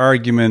third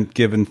argument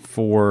given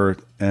for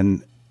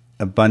an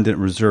abundant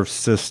reserve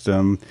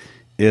system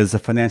is a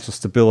financial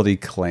stability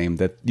claim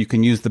that you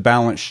can use the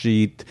balance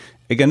sheet.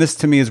 Again, this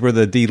to me is where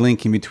the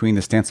delinking between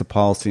the stance of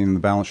policy and the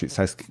balance sheet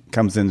size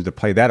comes into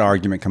play. That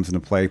argument comes into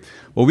play.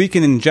 Well, we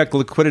can inject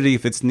liquidity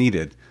if it's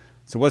needed.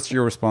 So what's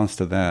your response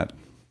to that?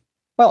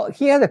 Well,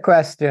 here the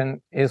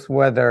question is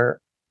whether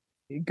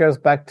it goes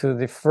back to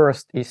the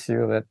first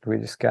issue that we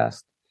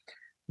discussed.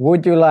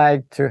 Would you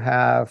like to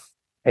have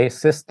a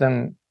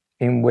system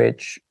in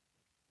which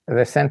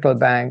the central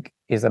bank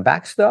is a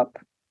backstop?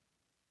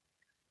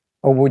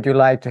 Or would you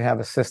like to have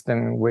a system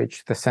in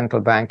which the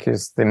central bank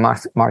is the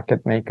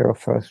market maker of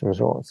first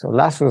resort? So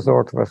last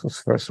resort versus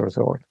first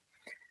resort.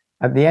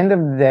 At the end of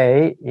the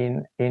day,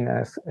 in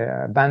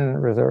a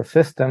band reserve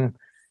system,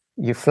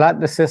 you flood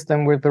the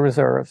system with the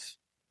reserves,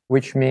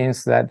 which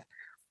means that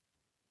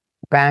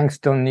banks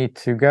don't need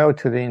to go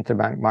to the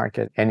interbank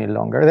market any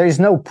longer. There is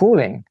no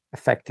pooling,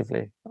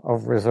 effectively,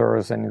 of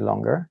reserves any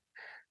longer.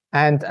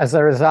 And as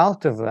a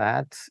result of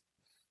that,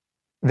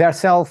 they're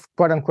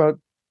quote unquote,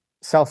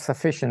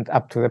 self-sufficient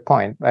up to the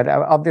point, but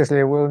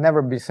obviously will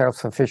never be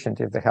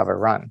self-sufficient if they have a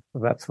run.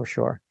 That's for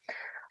sure.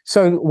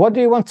 So what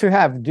do you want to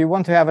have? Do you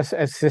want to have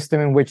a system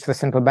in which the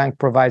central bank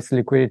provides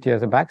liquidity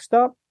as a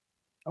backstop?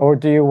 Or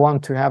do you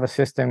want to have a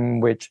system in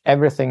which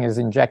everything is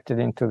injected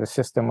into the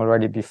system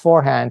already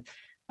beforehand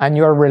and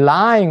you're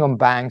relying on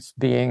banks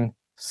being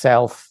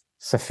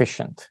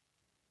self-sufficient?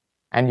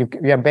 And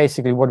you are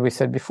basically what we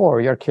said before,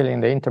 you're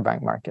killing the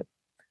interbank market.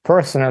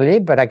 Personally,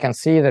 but I can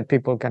see that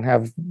people can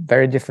have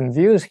very different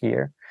views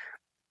here.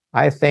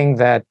 I think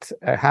that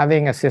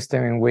having a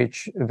system in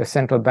which the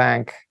central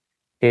bank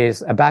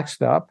is a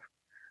backstop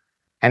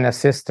and a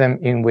system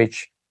in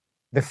which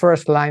the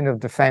first line of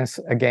defense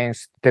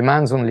against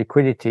demands on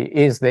liquidity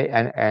is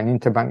an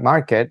interbank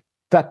market,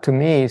 that to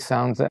me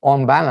sounds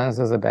on balance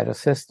as a better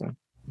system.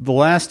 The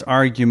last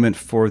argument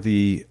for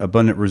the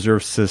abundant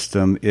reserve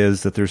system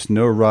is that there's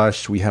no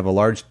rush. We have a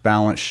large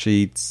balance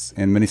sheets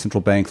and many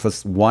central banks.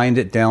 Let's wind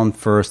it down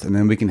first, and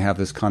then we can have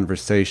this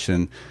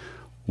conversation.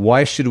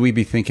 Why should we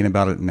be thinking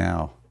about it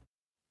now?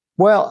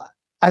 Well,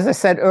 as I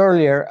said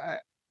earlier,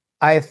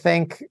 I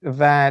think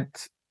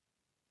that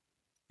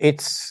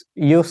it's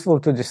useful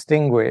to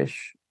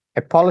distinguish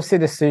a policy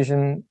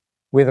decision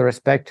with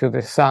respect to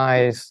the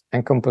size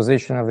and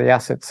composition of the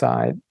asset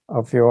side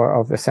of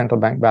the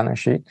central bank balance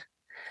sheet,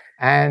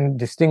 and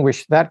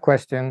distinguish that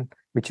question,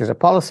 which is a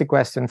policy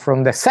question,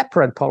 from the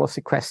separate policy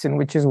question,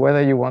 which is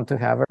whether you want to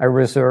have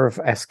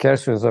a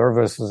scarce reserve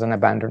versus an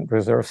abundant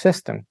reserve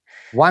system.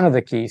 One of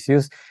the key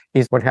issues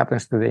is what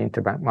happens to the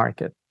interbank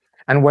market,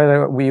 and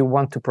whether we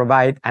want to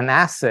provide an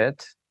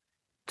asset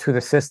to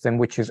the system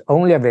which is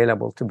only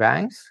available to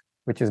banks,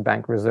 which is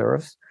bank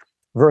reserves,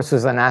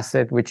 versus an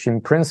asset which in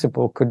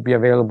principle could be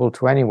available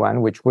to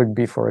anyone, which would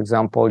be, for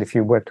example, if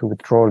you were to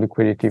withdraw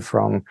liquidity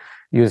from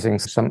using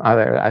some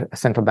other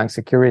central bank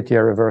security,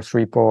 a reverse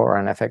repo, or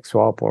an FX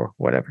swap, or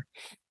whatever.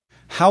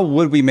 How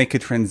would we make a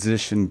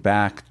transition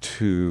back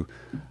to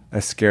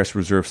a scarce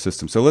reserve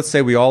system? So let's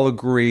say we all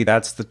agree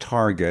that's the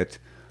target.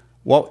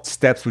 What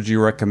steps would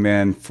you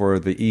recommend for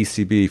the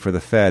ECB, for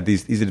the Fed,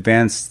 these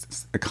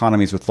advanced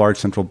economies with large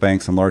central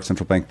banks and large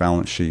central bank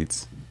balance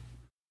sheets?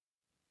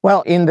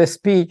 Well, in the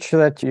speech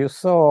that you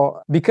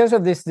saw, because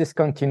of this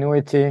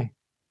discontinuity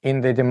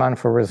in the demand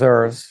for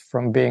reserves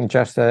from being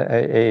just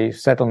a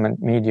settlement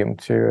medium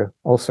to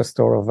also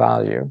store of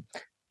value,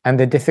 and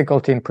the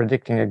difficulty in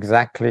predicting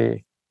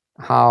exactly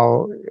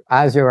how,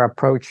 as you're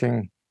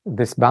approaching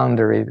this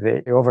boundary,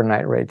 the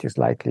overnight rate is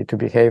likely to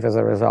behave as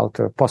a result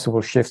of possible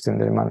shifts in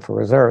the demand for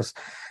reserves,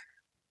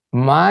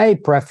 my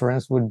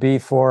preference would be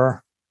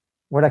for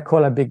what I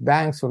call a big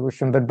bang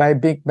solution. But by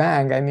big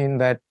bang, I mean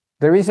that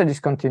there is a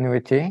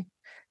discontinuity.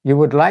 You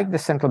would like the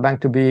central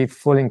bank to be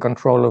fully in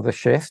control of the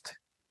shift,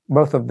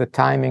 both of the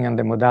timing and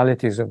the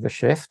modalities of the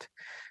shift.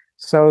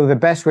 So the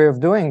best way of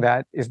doing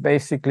that is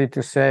basically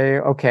to say,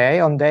 okay,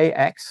 on day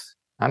X,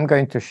 I'm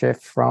going to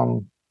shift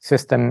from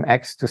system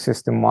X to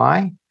system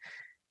Y.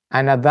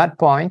 And at that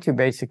point, you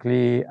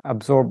basically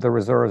absorb the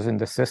reserves in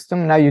the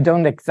system. Now, you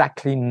don't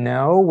exactly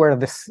know where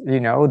this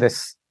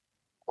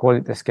call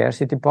it the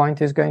scarcity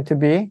point is going to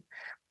be.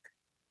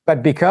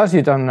 But because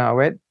you don't know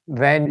it,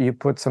 then you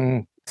put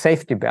some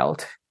safety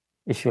belt,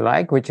 if you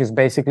like, which is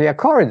basically a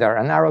corridor,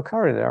 a narrow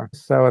corridor,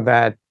 so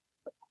that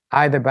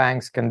either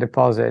banks can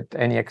deposit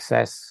any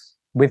excess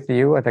with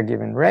you at a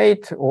given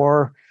rate,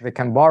 or they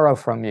can borrow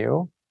from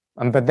you.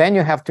 But then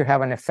you have to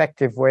have an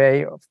effective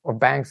way of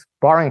banks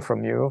borrowing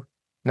from you,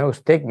 no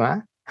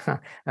stigma. And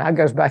that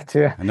goes back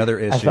to another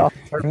issue.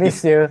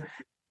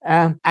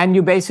 And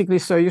you basically,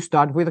 so you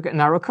start with a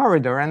narrow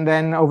corridor, and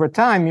then over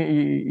time,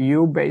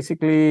 you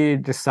basically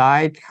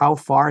decide how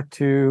far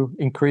to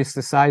increase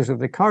the size of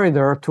the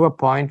corridor to a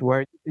point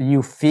where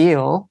you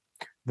feel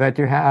that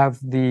you have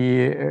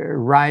the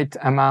right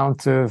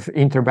amount of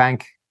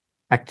interbank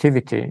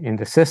activity in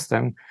the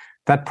system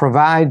that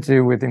provides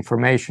you with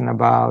information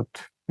about,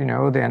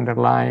 the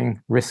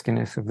underlying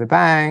riskiness of the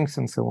banks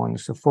and so on and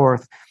so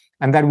forth.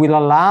 And that will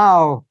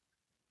allow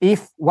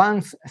if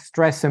once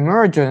stress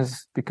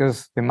emerges,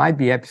 because there might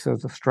be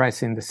episodes of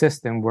stress in the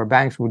system where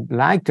banks would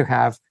like to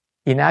have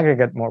in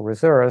aggregate more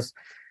reserves,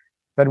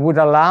 but would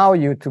allow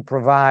you to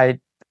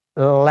provide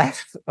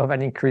less of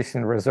an increase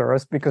in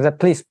reserves, because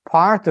at least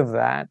part of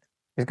that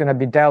is going to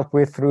be dealt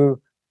with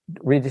through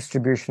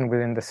redistribution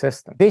within the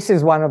system. This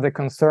is one of the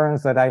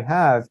concerns that I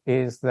have,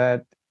 is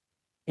that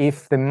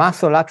if the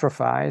muscle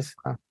atrophies,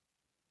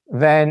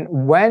 then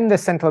when the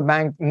central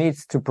bank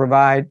needs to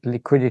provide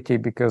liquidity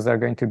because there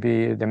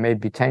may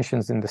be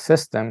tensions in the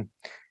system,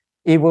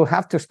 it will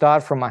have to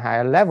start from a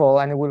higher level,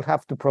 and it will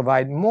have to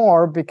provide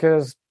more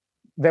because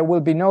there will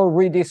be no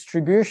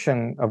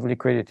redistribution of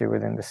liquidity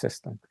within the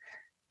system.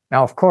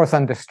 Now, of course,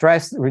 under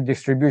stress,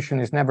 redistribution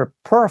is never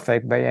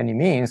perfect by any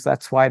means.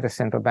 That's why the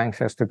central bank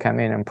has to come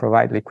in and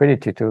provide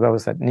liquidity to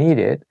those that need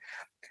it.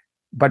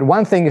 But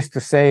one thing is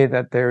to say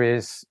that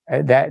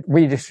that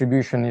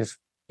redistribution is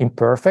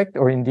imperfect,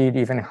 or indeed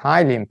even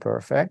highly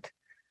imperfect.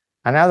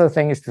 Another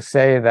thing is to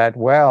say that,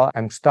 well,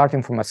 I'm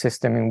starting from a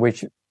system in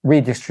which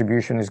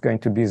redistribution is going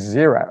to be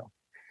zero,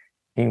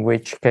 in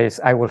which case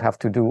I will have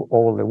to do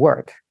all the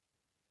work.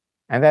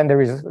 And then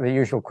there is the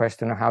usual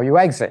question of how you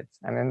exit.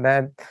 And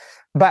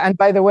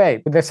by the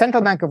way, the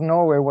Central Bank of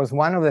Norway was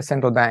one of the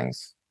central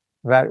banks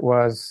that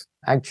was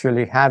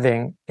actually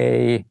having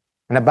an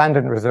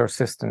abundant reserve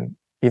system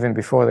even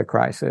before the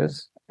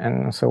crisis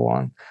and so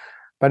on.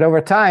 But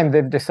over time,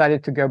 they've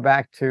decided to go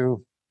back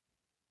to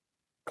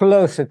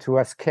closer to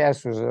a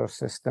scarce reserve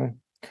system,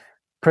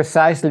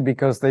 precisely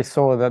because they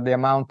saw that the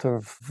amount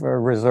of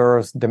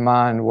reserves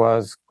demand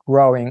was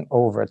growing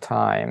over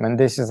time. And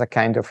this is a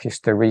kind of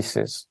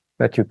hysteresis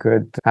that you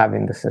could have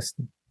in the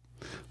system.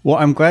 Well,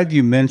 I'm glad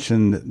you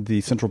mentioned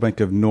the Central Bank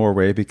of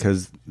Norway,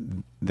 because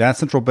that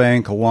central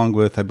bank, along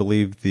with, I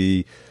believe,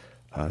 the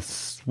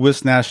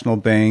Swiss National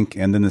Bank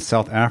and then the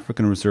South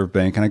African Reserve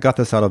Bank, and I got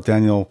this out of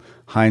Daniel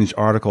Heinz's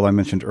article I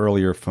mentioned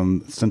earlier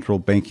from Central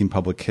Banking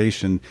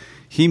Publication.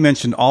 He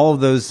mentioned all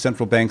of those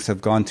central banks have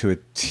gone to a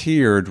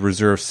tiered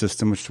reserve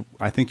system, which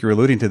I think you're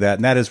alluding to that,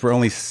 and that is where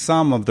only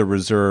some of the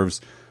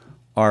reserves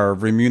are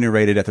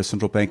remunerated at the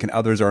central bank and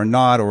others are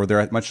not, or they're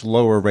at much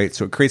lower rates.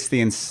 So it creates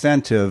the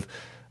incentive,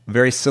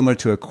 very similar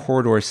to a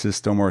corridor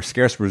system or a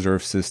scarce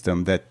reserve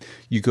system, that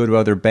you go to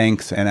other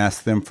banks and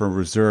ask them for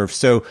reserves.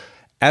 So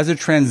as a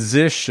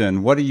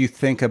transition, what do you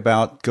think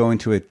about going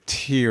to a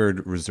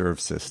tiered reserve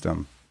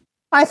system?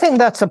 I think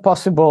it's a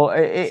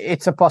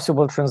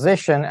possible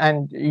transition.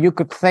 And you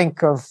could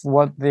think of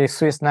what the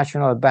Swiss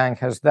National Bank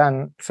has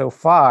done so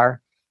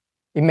far.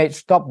 It may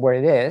stop where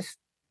it is,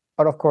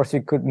 but of course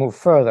it could move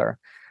further.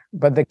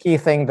 But the key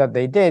thing that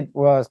they did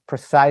was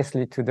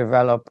precisely to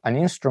develop an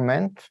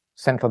instrument,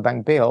 central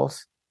bank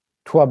bills,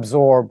 to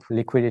absorb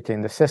liquidity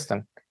in the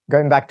system.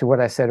 Going back to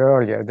what I said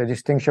earlier, the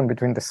distinction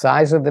between the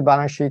size of the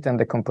balance sheet and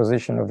the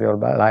composition of your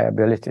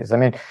liabilities. I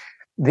mean,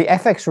 the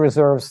FX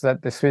reserves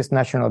that the Swiss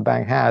National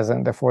Bank has,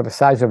 and therefore the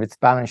size of its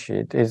balance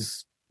sheet,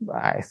 is,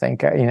 I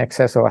think, in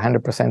excess of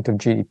 100% of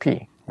GDP.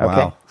 Okay,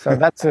 wow. So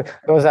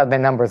those are the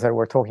numbers that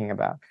we're talking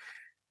about.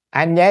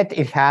 And yet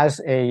it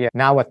has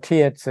now a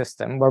tiered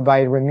system whereby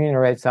it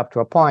remunerates up to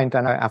a point,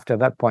 and after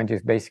that point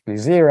is basically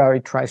zero.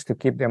 It tries to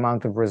keep the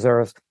amount of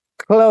reserves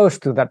close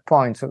to that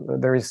point, so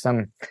there is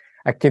some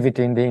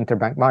activity in the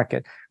interbank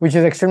market, which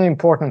is extremely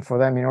important for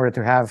them in order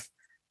to have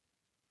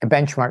a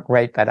benchmark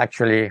rate that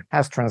actually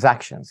has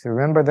transactions.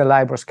 Remember the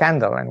LIBOR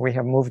scandal, and we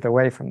have moved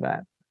away from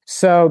that.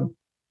 So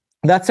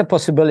that's a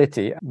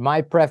possibility.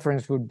 My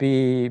preference would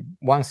be,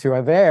 once you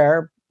are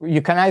there,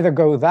 you can either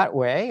go that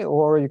way,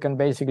 or you can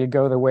basically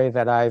go the way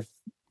that I've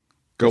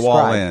described.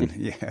 All in.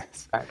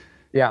 Yes.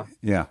 Yeah.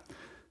 Yeah.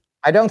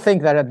 I don't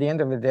think that at the end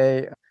of the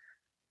day,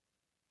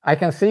 I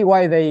can see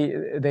why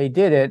they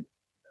did it,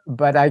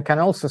 but I can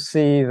also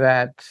see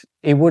that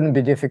it wouldn't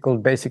be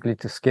difficult basically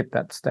to skip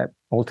that step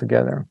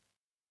altogether.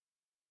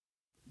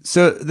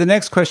 So the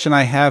next question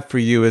I have for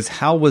you is,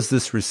 how was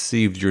this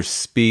received, your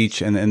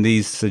speech and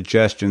these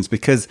suggestions?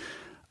 Because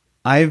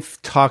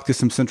I've talked to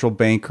some central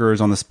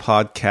bankers on this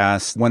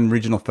podcast, one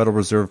regional Federal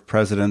Reserve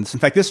president. In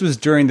fact, this was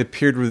during the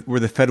period where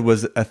the Fed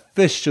was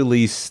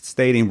officially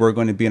stating we're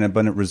going to be an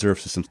abundant reserve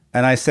system.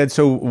 And I said,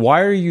 so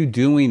why are you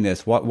doing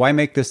this? Why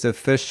make this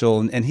official?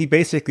 And he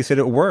basically said,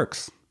 it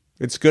works.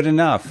 It's good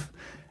enough.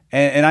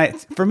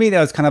 For me, that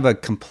was kind of a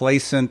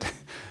complacent,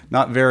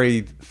 not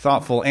very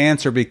thoughtful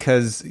answer,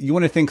 because you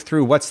want to think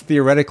through what's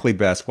theoretically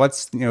best,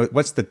 what's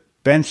the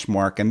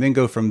benchmark, and then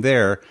go from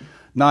there.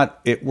 Not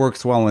it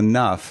works well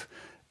enough.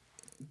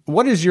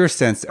 What is your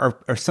sense?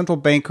 Are central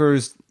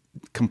bankers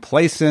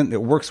complacent?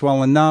 It works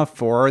well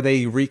enough, or are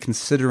they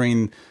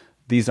reconsidering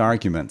these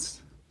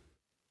arguments?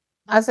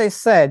 As I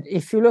said,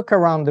 if you look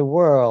around the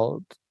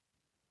world,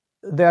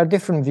 there are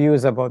different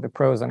views about the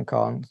pros and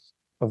cons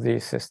of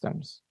these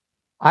systems.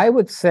 I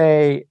would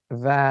say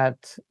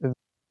that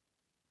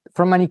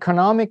from an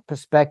economic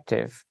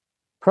perspective,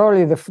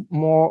 probably the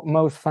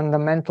most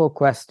fundamental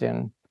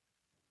question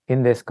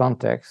in this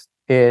context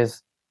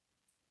is,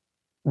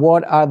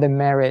 what are the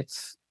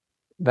merits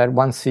that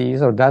one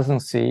sees or doesn't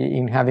see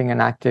in having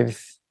an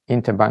active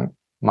interbank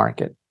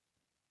market?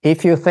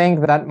 If you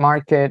think that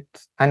market,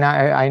 and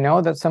I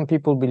know that some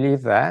people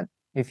believe that,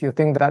 if you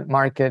think that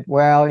market,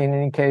 well, in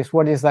any case,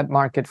 what is that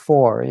market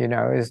for?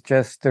 Is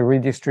just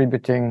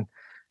redistributing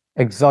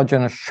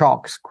exogenous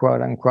shocks,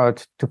 quote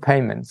unquote, to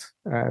payments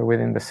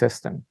within the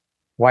system.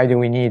 Why do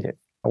we need it?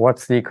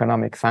 What's the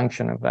economic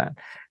function of that?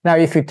 Now,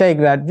 if you take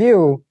that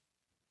view,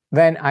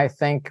 then I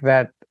think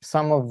that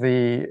some of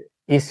the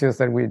issues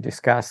that we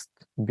discussed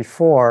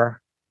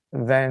before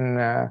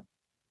then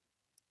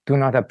do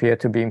not appear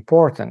to be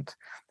important.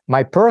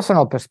 My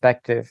personal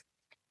perspective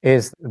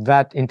is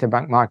that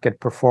interbank market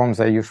performs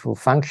a useful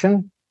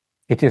function.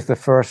 It is the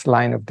first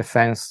line of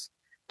defense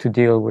to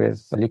deal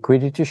with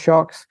liquidity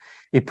shocks.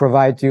 It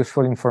provides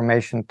useful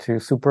information to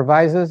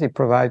supervisors. It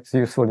provides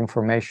useful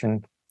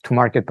information to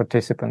market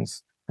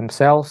participants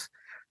themselves.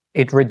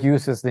 It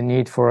reduces the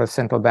need for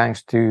central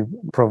banks to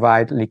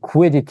provide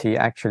liquidity,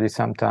 actually,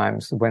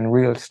 sometimes when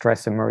real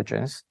stress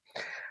emerges.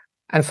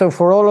 And so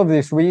for all of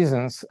these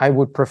reasons, I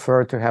would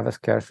prefer to have a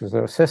scarce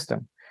reserve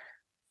system.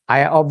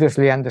 I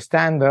obviously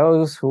understand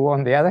those who,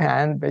 on the other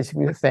hand,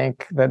 basically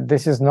think that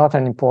this is not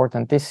an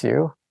important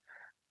issue.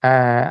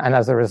 And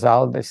as a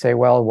result, they say,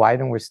 well, why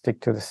don't we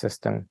stick to the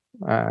system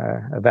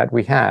that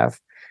we have,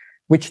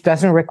 which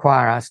doesn't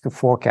require us to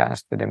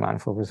forecast the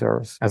demand for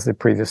reserves as the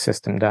previous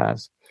system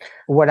does.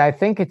 What I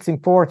think it's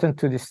important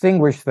to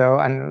distinguish, though,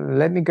 and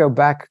let me go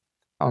back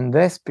on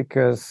this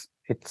because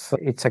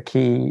it's a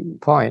key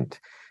point.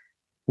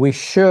 We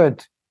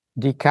should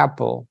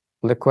decouple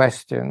the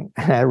question,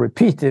 and I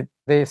repeat it,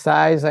 the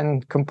size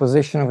and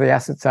composition of the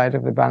asset side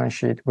of the balance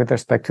sheet with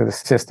respect to the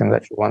system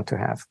that you want to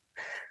have.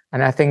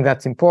 And I think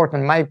that's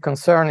important. My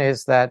concern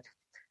is that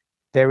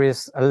there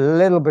is a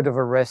little bit of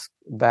a risk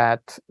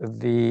that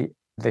the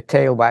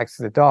tail wags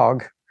the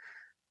dog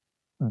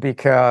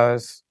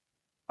because,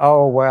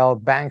 oh, well,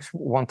 banks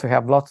want to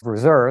have lots of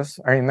reserves.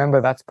 I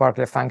remember that's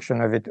partly a function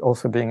of it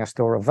also being a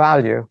store of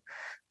value.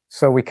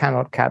 So we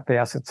cannot cap the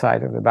asset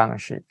side of the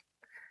balance sheet.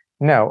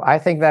 No, I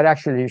think that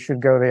actually you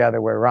should go the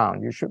other way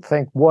around. You should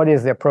think, what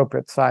is the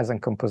appropriate size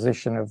and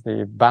composition of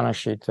the balance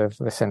sheet of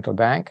the central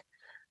bank?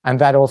 And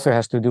that also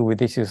has to do with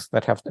issues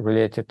that have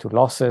related to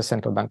losses,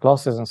 central bank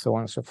losses, and so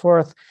on and so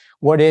forth.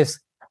 What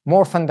is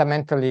more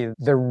fundamentally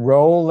the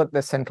role that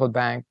the central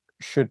bank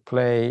should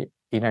play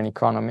in an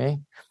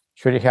economy?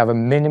 Should it have a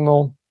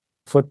minimal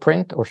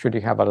footprint or should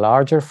it have a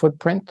larger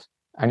footprint?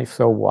 And if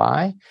so,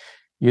 why?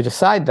 You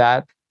decide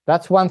that.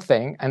 That's one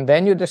thing. And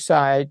then you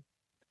decide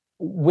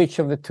which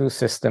of the two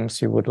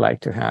systems you would like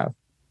to have.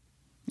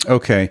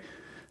 Okay.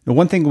 The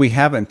one thing we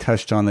haven't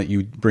touched on that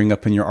you bring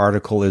up in your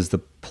article is the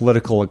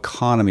political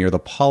economy or the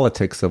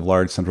politics of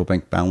large central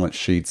bank balance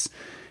sheets.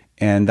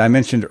 And I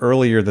mentioned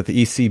earlier that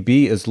the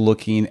ECB is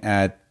looking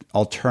at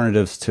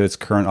alternatives to its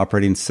current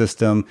operating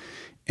system.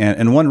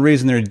 And one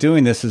reason they're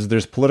doing this is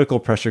there's political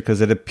pressure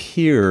because it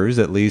appears,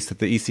 at least, that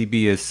the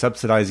ECB is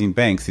subsidizing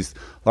banks, these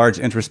large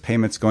interest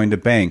payments going to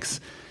banks.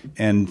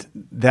 And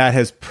that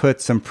has put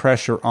some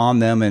pressure on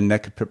them, and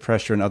that could put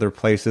pressure in other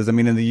places. I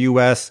mean, in the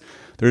U.S.,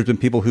 there's been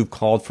people who've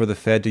called for the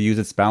Fed to use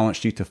its balance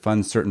sheet to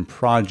fund certain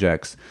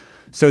projects.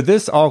 So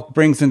this all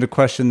brings into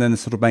question then the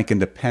central bank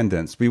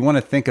independence. We want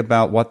to think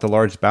about what the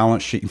large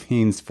balance sheet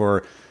means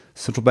for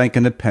central bank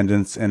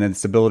independence and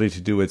its ability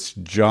to do its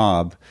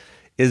job.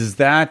 Is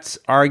that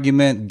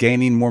argument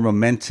gaining more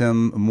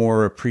momentum,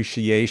 more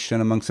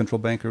appreciation among central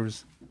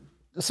bankers?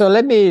 So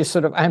let me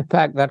sort of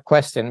unpack that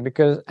question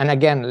because, and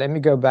again, let me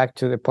go back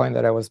to the point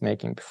that I was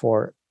making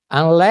before.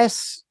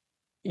 Unless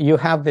you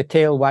have the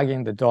tail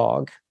wagging the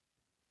dog,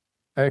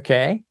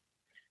 okay,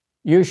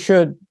 you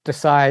should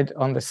decide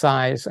on the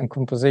size and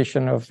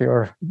composition of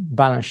your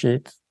balance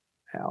sheet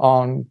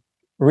on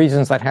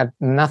reasons that had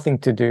nothing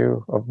to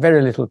do or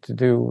very little to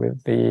do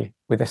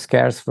with a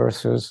scarce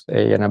versus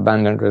an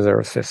abundant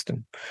reserve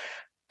system.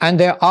 And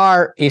there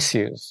are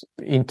issues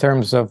in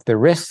terms of the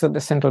risks that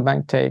the central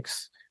bank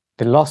takes,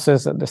 the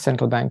losses that the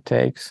central bank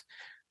takes,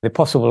 the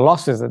possible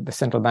losses that the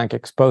central bank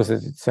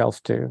exposes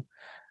itself to,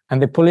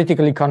 and the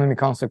political economy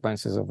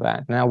consequences of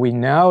that. Now, we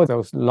know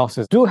those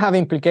losses do have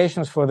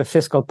implications for the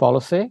fiscal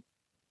policy,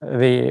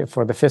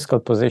 for the fiscal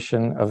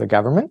position of the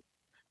government,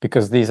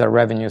 because these are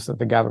revenues that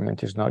the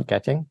government is not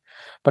getting.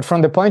 But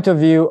from the point of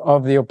view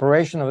of the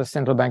operation of the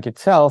central bank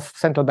itself,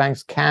 central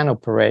banks can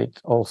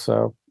operate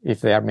also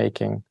if they are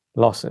making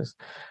losses.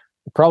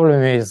 The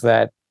problem is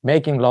that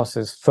making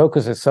losses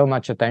focuses so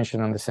much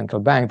attention on the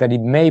central bank that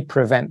it may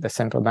prevent the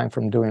central bank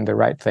from doing the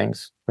right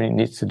things when it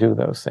needs to do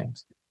those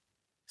things.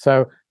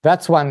 So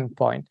that's one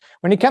point.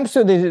 When it comes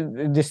to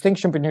the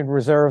distinction between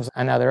reserves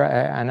and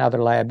other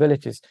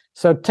liabilities,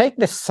 so take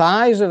the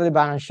size of the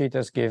balance sheet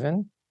as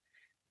given,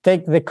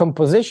 take the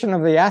composition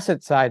of the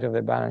asset side of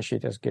the balance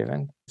sheet as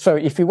given. So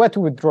if you were to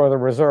withdraw the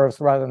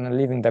reserves rather than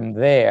leaving them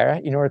there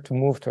in order to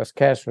move to a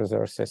scarce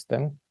reserve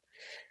system,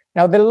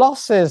 now the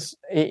losses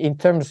in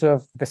terms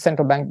of the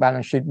central bank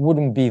balance sheet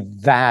wouldn't be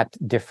that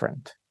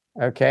different,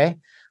 okay?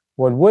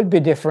 What would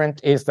be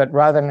different is that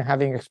rather than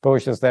having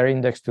exposures that are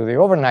indexed to the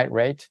overnight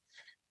rate,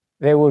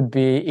 they would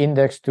be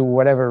indexed to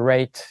whatever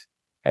rate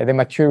the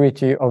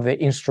maturity of the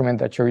instrument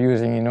that you're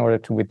using in order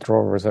to withdraw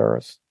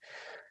reserves.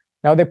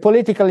 Now, the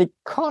political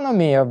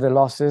economy of the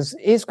losses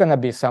is going to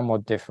be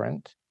somewhat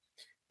different,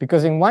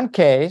 because in one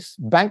case,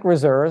 bank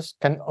reserves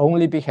can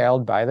only be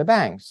held by the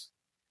banks.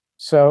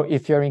 So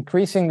if you're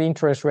increasing the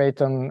interest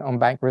rate on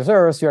bank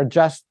reserves, you're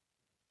just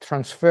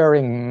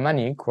transferring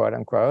money, quote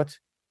unquote,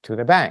 to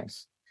the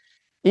banks.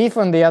 If,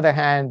 on the other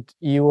hand,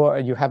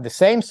 you have the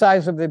same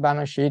size of the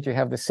balance sheet, you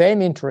have the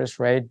same interest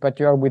rate, but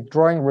you are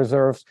withdrawing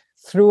reserves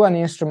through an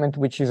instrument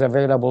which is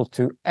available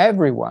to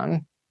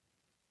everyone,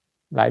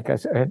 like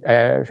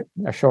a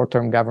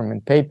short-term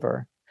government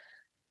paper,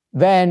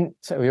 then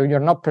so you're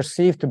not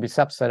perceived to be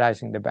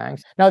subsidizing the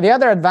banks. Now, the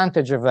other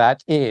advantage of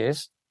that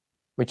is,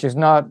 which is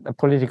not a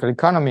political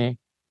economy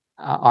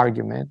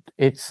argument,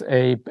 it's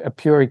a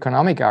pure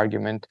economic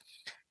argument,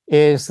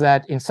 is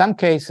that in some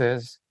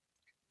cases,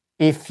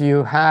 if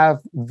you have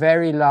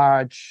very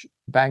large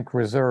bank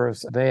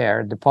reserves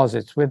there,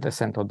 deposits with the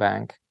central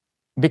bank,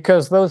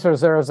 because those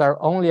reserves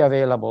are only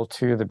available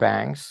to the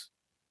banks,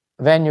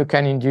 then you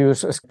can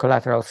induce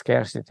collateral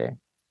scarcity.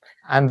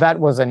 And that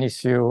was an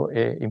issue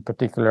in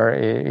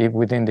particular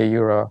within the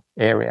euro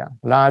area.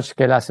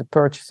 Large-scale asset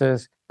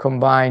purchases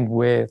combined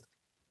with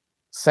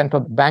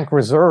central bank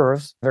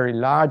reserves, very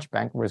large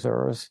bank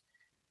reserves,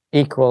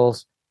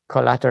 equals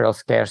collateral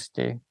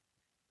scarcity,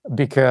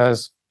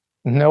 because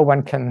no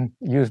one can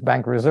use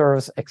bank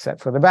reserves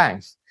except for the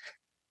banks.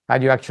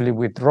 Had you actually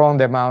withdrawn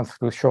the amount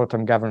through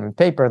short-term government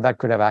paper, that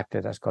could have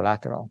acted as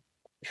collateral,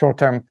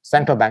 short-term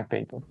central bank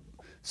paper.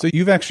 So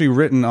you've actually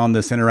written on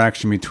this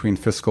interaction between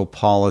fiscal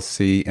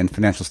policy and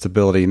financial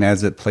stability, and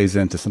as it plays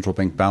into central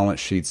bank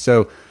balance sheets.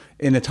 So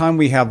in the time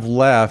we have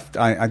left,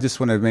 I just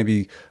want to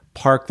maybe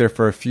park there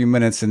for a few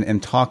minutes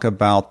and talk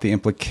about the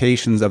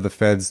implications of the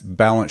Fed's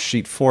balance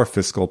sheet for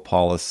fiscal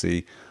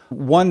policy.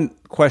 One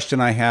question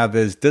I have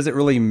is, does it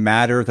really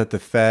matter that the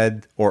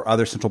Fed or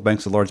other central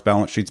banks with large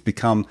balance sheets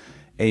become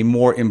a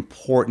more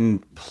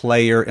important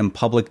player in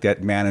public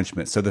debt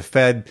management? So the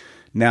Fed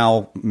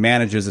now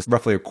manages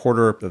roughly a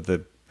quarter of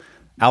the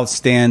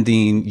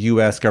outstanding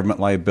U.S. government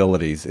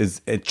liabilities.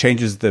 It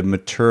changes the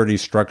maturity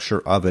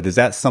structure of it. Is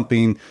that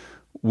something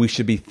we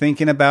should be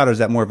thinking about, or is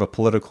that more of a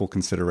political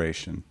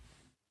consideration?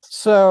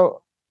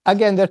 So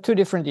again, there are two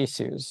different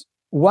issues.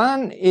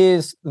 One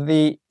is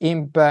the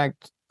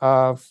impact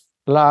of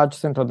large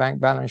central bank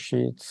balance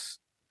sheets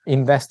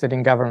invested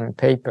in government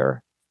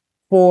paper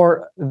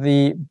for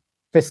the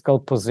fiscal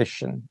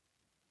position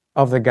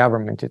of the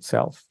government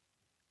itself,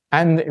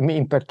 and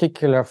in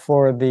particular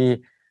for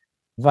the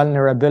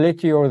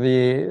vulnerability or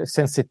the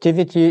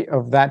sensitivity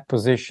of that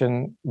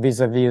position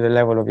vis-a-vis the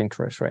level of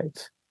interest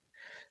rates.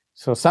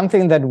 So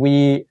something that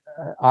we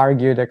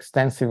argued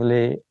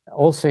extensively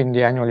also in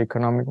the annual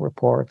economic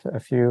report a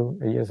few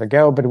years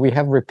ago, but we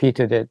have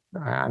repeated it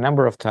a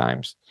number of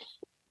times,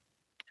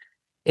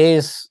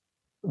 is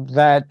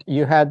that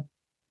you had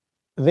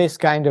this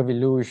kind of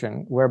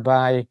illusion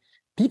whereby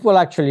people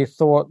actually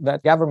thought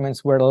that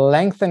governments were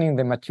lengthening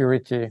the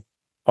maturity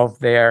of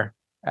their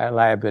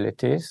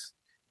liabilities,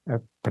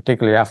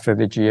 particularly after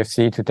the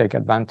GFC, to take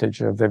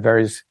advantage of the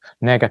very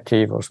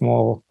negative or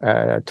small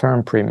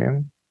term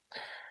premium.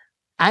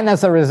 And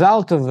as a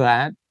result of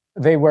that,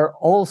 they were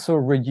also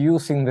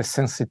reducing the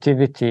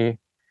sensitivity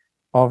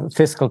of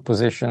fiscal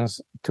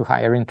positions to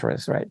higher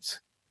interest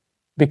rates,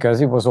 because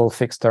it was all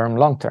fixed term,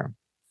 long term.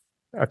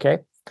 Okay?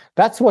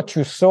 That's what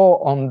you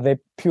saw on the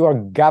pure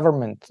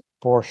government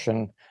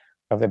portion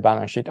of the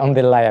balance sheet, on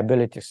the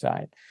liability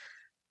side.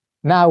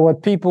 Now,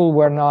 what people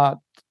were not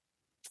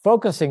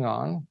focusing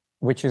on,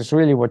 which is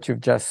really what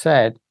you've just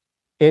said,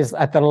 is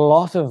that a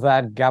lot of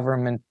that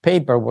government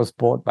paper was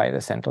bought by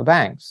the central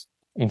banks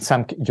in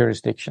some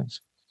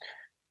jurisdictions.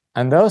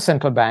 And those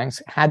central banks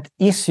had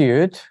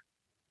issued,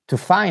 to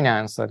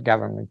finance that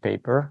government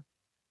paper,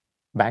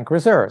 bank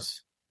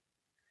reserves.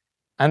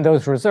 And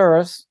those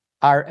reserves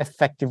are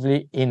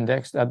effectively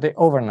indexed at the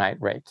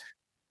overnight rate.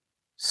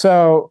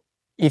 So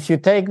if you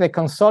take the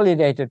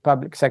consolidated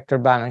public sector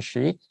balance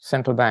sheet,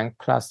 central bank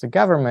plus the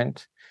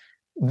government,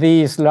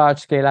 these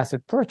large-scale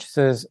asset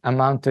purchases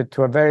amounted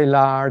to a very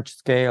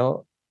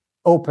large-scale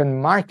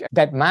open market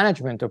debt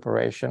management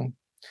operation,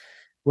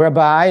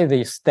 whereby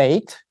the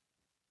state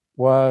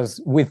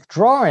was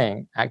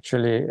withdrawing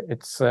actually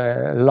its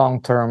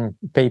long-term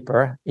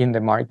paper in the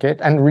market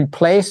and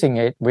replacing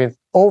it with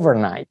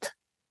overnight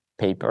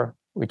paper,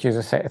 which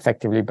is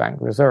effectively bank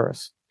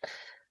reserves.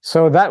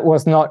 So that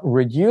was not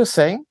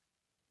reducing,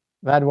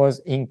 that was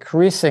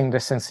increasing the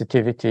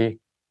sensitivity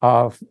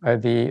of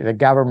the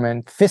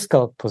government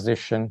fiscal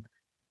position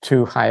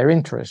to higher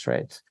interest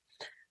rates.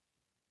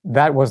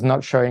 That was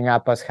not showing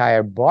up as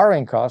higher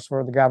borrowing costs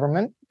for the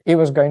government. It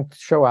was going to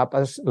show up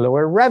as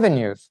lower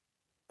revenues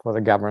for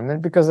the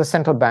government, because the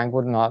central bank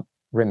would not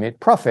remit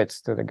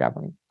profits to the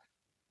government.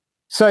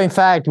 So in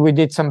fact, we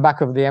did some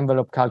back of the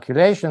envelope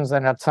calculations,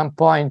 and at some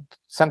point,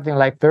 something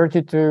like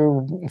 30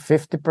 to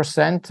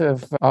 50%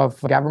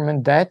 of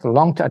government debt,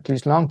 at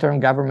least long-term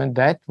government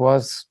debt,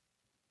 was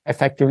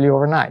effectively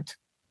overnight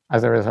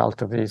as a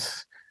result of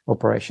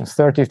operations,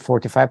 30,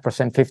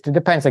 45%, 50,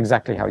 depends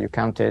exactly how you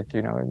count it,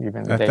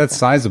 even the data. That's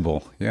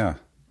sizable, yeah.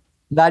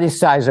 That is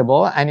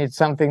sizable, and it's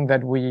something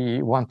that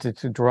we wanted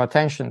to draw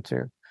attention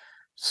to.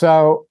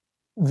 So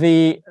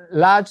the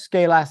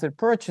large-scale asset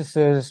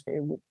purchases,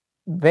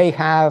 they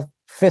have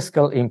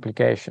fiscal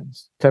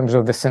implications in terms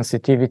of the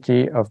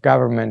sensitivity of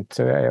government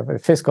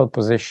fiscal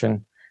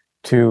position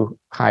to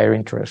higher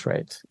interest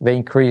rates. They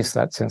increase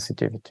that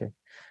sensitivity.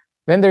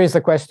 Then there is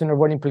the question of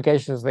what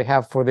implications they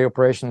have for the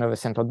operation of a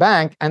central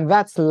bank, and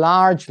that's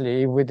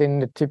largely within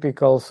the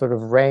typical sort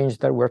of range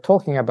that we're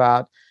talking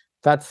about.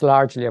 That's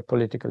largely a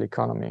political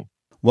economy.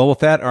 Well, with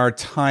that, our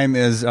time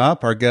is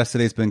up. Our guest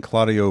today has been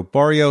Claudio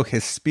Borio.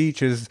 His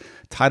speech is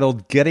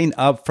titled Getting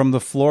Up from the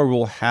Floor.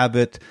 We'll have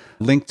it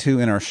linked to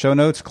in our show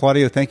notes.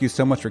 Claudio, thank you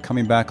so much for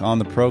coming back on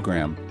the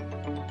program.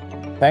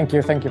 Thank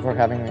you. Thank you for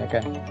having me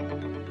again.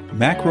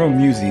 Macro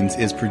Musings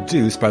is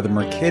produced by the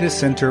Mercatus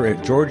Center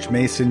at George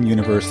Mason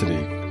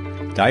University.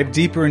 Dive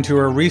deeper into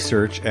our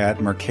research at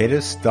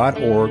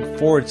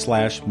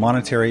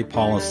mercatus.org/monetary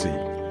policy.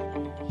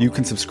 You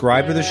can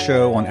subscribe to the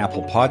show on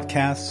Apple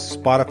Podcasts,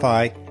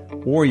 Spotify,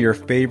 or your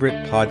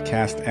favorite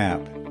podcast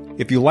app.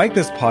 If you like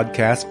this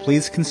podcast,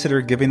 please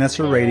consider giving us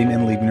a rating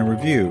and leaving a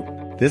review.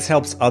 This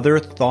helps other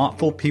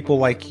thoughtful people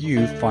like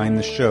you find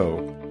the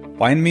show.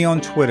 Find me on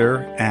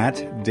Twitter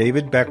at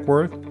David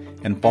Beckworth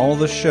and follow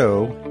the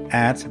show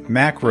at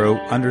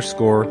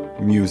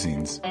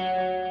macro_musings.